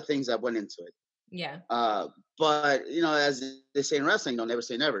whole lot of things that went into it. Yeah. But, as they say in wrestling, don't never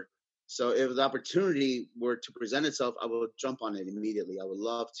say never. So if the opportunity were to present itself, I would jump on it immediately. I would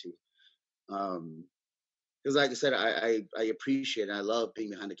love to. Because like I said, I appreciate and I love being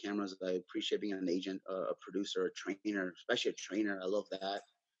behind the cameras. I appreciate being an agent, a producer, a trainer, especially a trainer. I love that.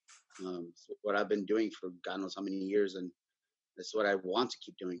 It's what I've been doing for God knows how many years, and that's what I want to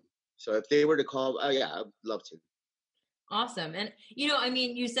keep doing. So if they were to call, yeah, I'd love to. Awesome. And, I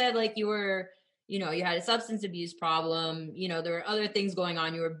mean, you said like you were, you had a substance abuse problem, there were other things going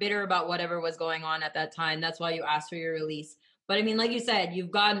on. You were bitter about whatever was going on at that time. That's why you asked for your release. But I mean, like you said,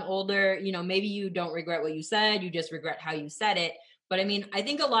 you've gotten older, maybe you don't regret what you said, you just regret how you said it. But I mean, I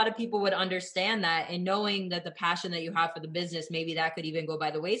think a lot of people would understand that, and knowing that the passion that you have for the business, maybe that could even go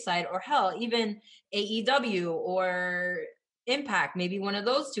by the wayside, or hell, even AEW or Impact, maybe one of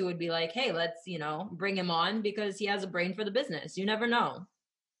those two would be like, hey, let's, bring him on because he has a brain for the business. You never know.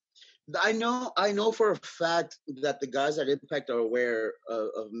 I know for a fact that the guys at Impact are aware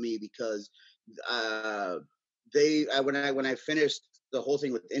of me because when I finished the whole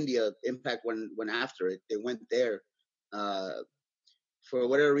thing with India, Impact went after it. They went there. For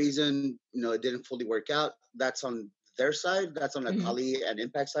whatever reason, it didn't fully work out. That's on their side. That's on the Ali and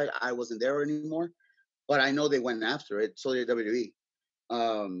Impact side. I wasn't there anymore, but I know they went after it. So did WWE.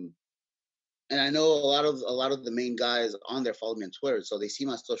 And I know a lot of the main guys on there follow me on Twitter, so they see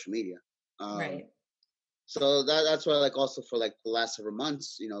my social media. Right. So that's why, like, also for like the last several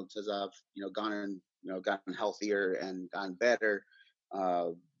months, since I've gotten healthier and gotten better,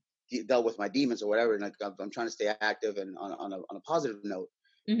 dealt with my demons or whatever, and like I'm trying to stay active and on a positive note.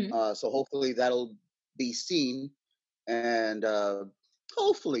 So hopefully that'll be seen, and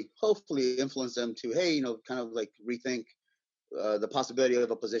hopefully influence them to, hey, kind of like rethink the possibility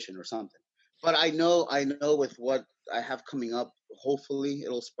of a position or something. But I know with what I have coming up, hopefully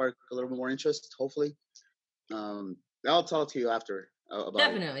it'll spark a little bit more interest. Hopefully, I'll talk to you after about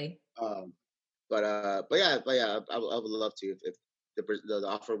definitely. It. But yeah, I would love to if the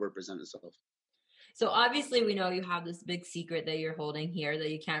offer were to present itself. So obviously we know you have this big secret that you're holding here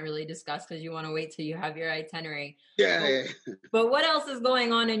that you can't really discuss because you want to wait till you have your itinerary. Yeah. But what else is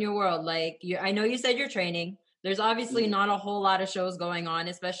going on in your world? Like, I know you said you're training. There's obviously not a whole lot of shows going on,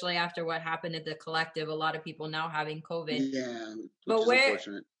 especially after what happened at the Collective. A lot of people now having COVID. Yeah. But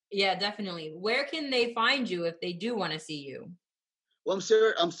yeah, definitely. Where can they find you if they do want to see you? Well,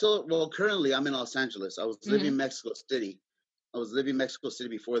 currently I'm in Los Angeles. I was living in Mexico City.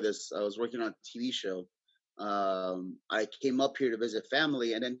 Before this. I was working on a TV show. I came up here to visit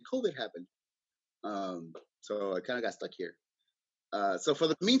family, and then COVID happened. So I kind of got stuck here. So for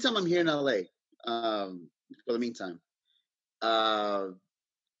the meantime, I'm here in LA. For the meantime, I'm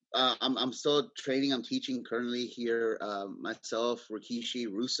still training. I'm teaching currently here. Myself, Rikishi,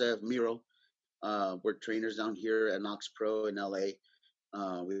 Rusev, Miro. We're trainers down here at Nox Pro in LA.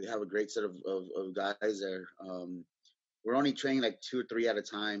 We have a great set of guys there. We're only training like 2 or 3 at a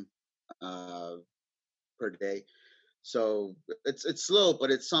time per day, so it's slow, but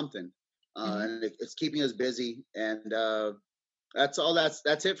it's something, and it's keeping us busy. And that's all.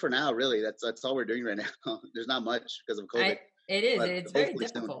 That's it for now. Really, that's all we're doing right now. There's not much because of COVID. It's very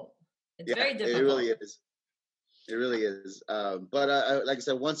difficult. It's very difficult. It really is. But like I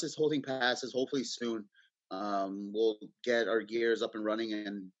said, once this whole thing passes, hopefully soon, we'll get our gears up and running,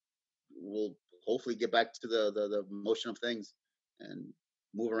 and we'll hopefully get back to the motion of things and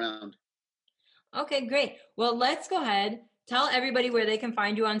move around. Okay, great. Well, let's go ahead. Tell everybody where they can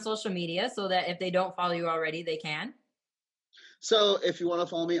find you on social media so that if they don't follow you already, they can. So if you want to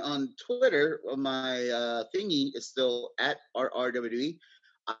follow me on Twitter, my thingy is still at RRWE.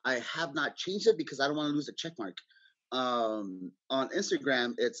 I have not changed it because I don't want to lose the check mark. On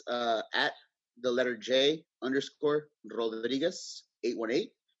Instagram, it's at the letter J _Rodriguez 818.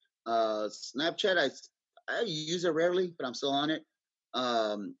 Snapchat, I use it rarely, but I'm still on it.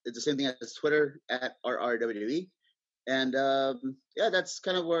 It's the same thing as Twitter at RRWE. And yeah, that's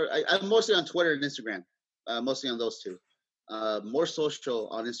kind of where I'm mostly on Twitter and Instagram, mostly on those two. More social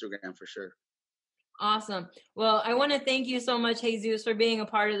on Instagram for sure. Awesome. Well, I want to thank you so much, Jesus, for being a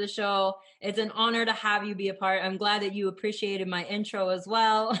part of the show. It's an honor to have you be a part. I'm glad that you appreciated my intro as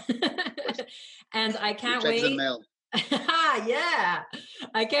well. And I can't wait. Yeah.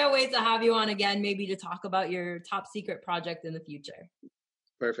 I can't wait to have you on again, maybe to talk about your top secret project in the future.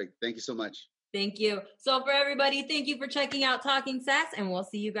 Perfect. Thank you so much. Thank you. So for everybody, thank you for checking out Talking Sass, and we'll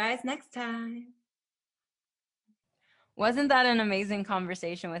see you guys next time. Wasn't that an amazing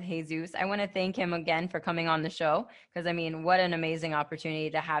conversation with Jesus? I want to thank him again for coming on the show, because I mean, what an amazing opportunity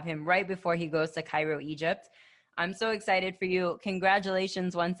to have him right before he goes to Cairo, Egypt. I'm so excited for you.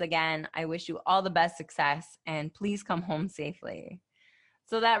 Congratulations once again. I wish you all the best success, and please come home safely.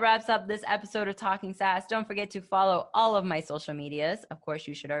 So that wraps up this episode of Talking Sass. Don't forget to follow all of my social medias. Of course,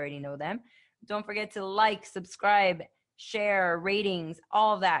 you should already know them. Don't forget to like, subscribe, share, ratings,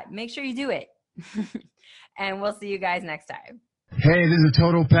 all of that. Make sure you do it. And we'll see you guys next time. Hey, this is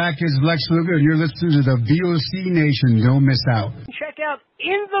Total Package Lex Luger, and you're listening to the VOC Nation. Don't miss out. Check out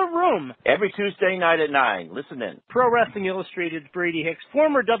In the Room every Tuesday night at 9. Listen in. Pro Wrestling Illustrated's Brady Hicks,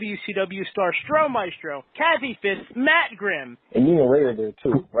 former WCW star Stro Maestro, Kathy Fitz, Matt Grimm. And you and Ray are there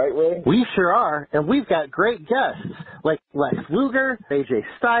too, right, Ray? We sure are, and we've got great guests like Lex Luger, AJ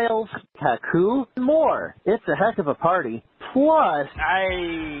Styles, Kaku, and more. It's a heck of a party. Plus,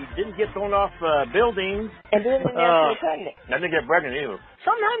 I didn't get thrown off buildings. And then I didn't get pregnant either.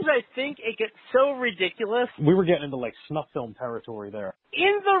 Sometimes I think it gets so ridiculous. We were getting into like snuff film territory there.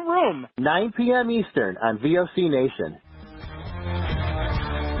 In the Room. 9 p.m. Eastern on VOC Nation.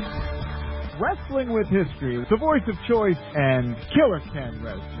 Wrestling with History, the voice of choice, and Killer Ken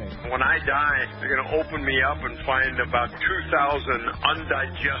Resnick. When I die, they're going to open me up and find about 2,000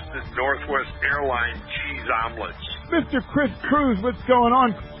 undigested Northwest Airlines cheese omelets. Mr. Chris Cruz, what's going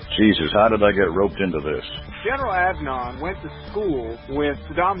on? Jesus, how did I get roped into this? General Adnan went to school with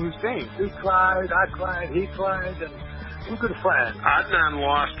Saddam Hussein. He cried, I cried, he cried, and we could find. Adnan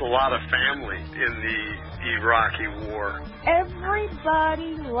lost a lot of family in the Iraqi war.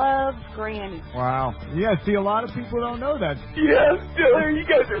 Everybody loves Granny. Wow. Yeah, see, a lot of people don't know that. Yes, Diller, you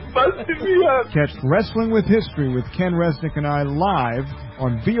guys are busting me up. Catch Wrestling with History with Ken Resnick and I live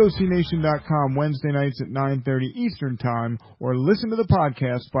on VOCNation.com Wednesday nights at 9:30 Eastern Time, or listen to the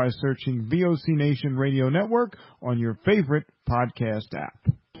podcast by searching VOC Nation Radio Network on your favorite podcast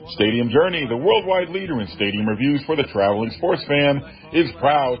app. Stadium Journey, the worldwide leader in stadium reviews for the traveling sports fan, is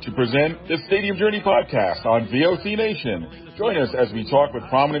proud to present the Stadium Journey podcast on VOC Nation. Join us as we talk with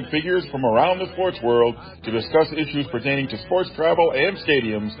prominent figures from around the sports world to discuss issues pertaining to sports travel and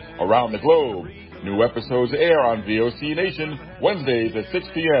stadiums around the globe. New episodes air on VOC Nation Wednesdays at 6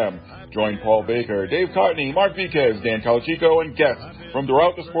 p.m. Join Paul Baker, Dave Cotney, Mark Viquez, Dan Calachico, and guests from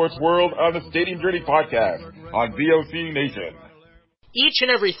throughout the sports world on the Stadium Journey podcast on VOC Nation. Each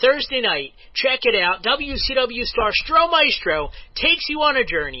and every Thursday night, check it out, WCW star Stro Maestro takes you on a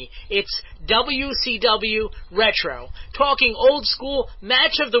journey. It's WCW Retro. Talking old school,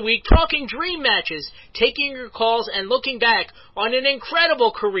 match of the week, talking dream matches, taking your calls and looking back on an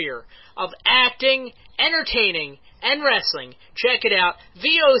incredible career of acting, entertaining, and wrestling. Check it out,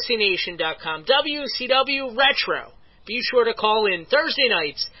 VOCNation.com, WCW Retro. Be sure to call in Thursday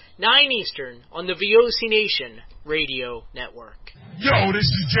nights, 9 Eastern, on the VOC Nation Radio Network. Yo, this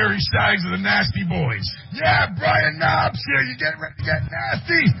is Jerry Steigers of the Nasty Boys. Yeah, Brian Knobs here. You getting ready to get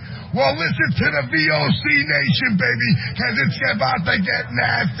nasty? Well, listen to the VOC Nation, baby, because it's about to get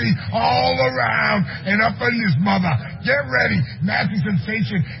nasty all around and up in this mother. Get ready. Nasty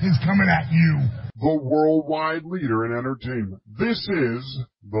Sensation is coming at you. The worldwide leader in entertainment. This is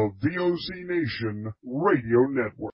the VOC Nation Radio Network.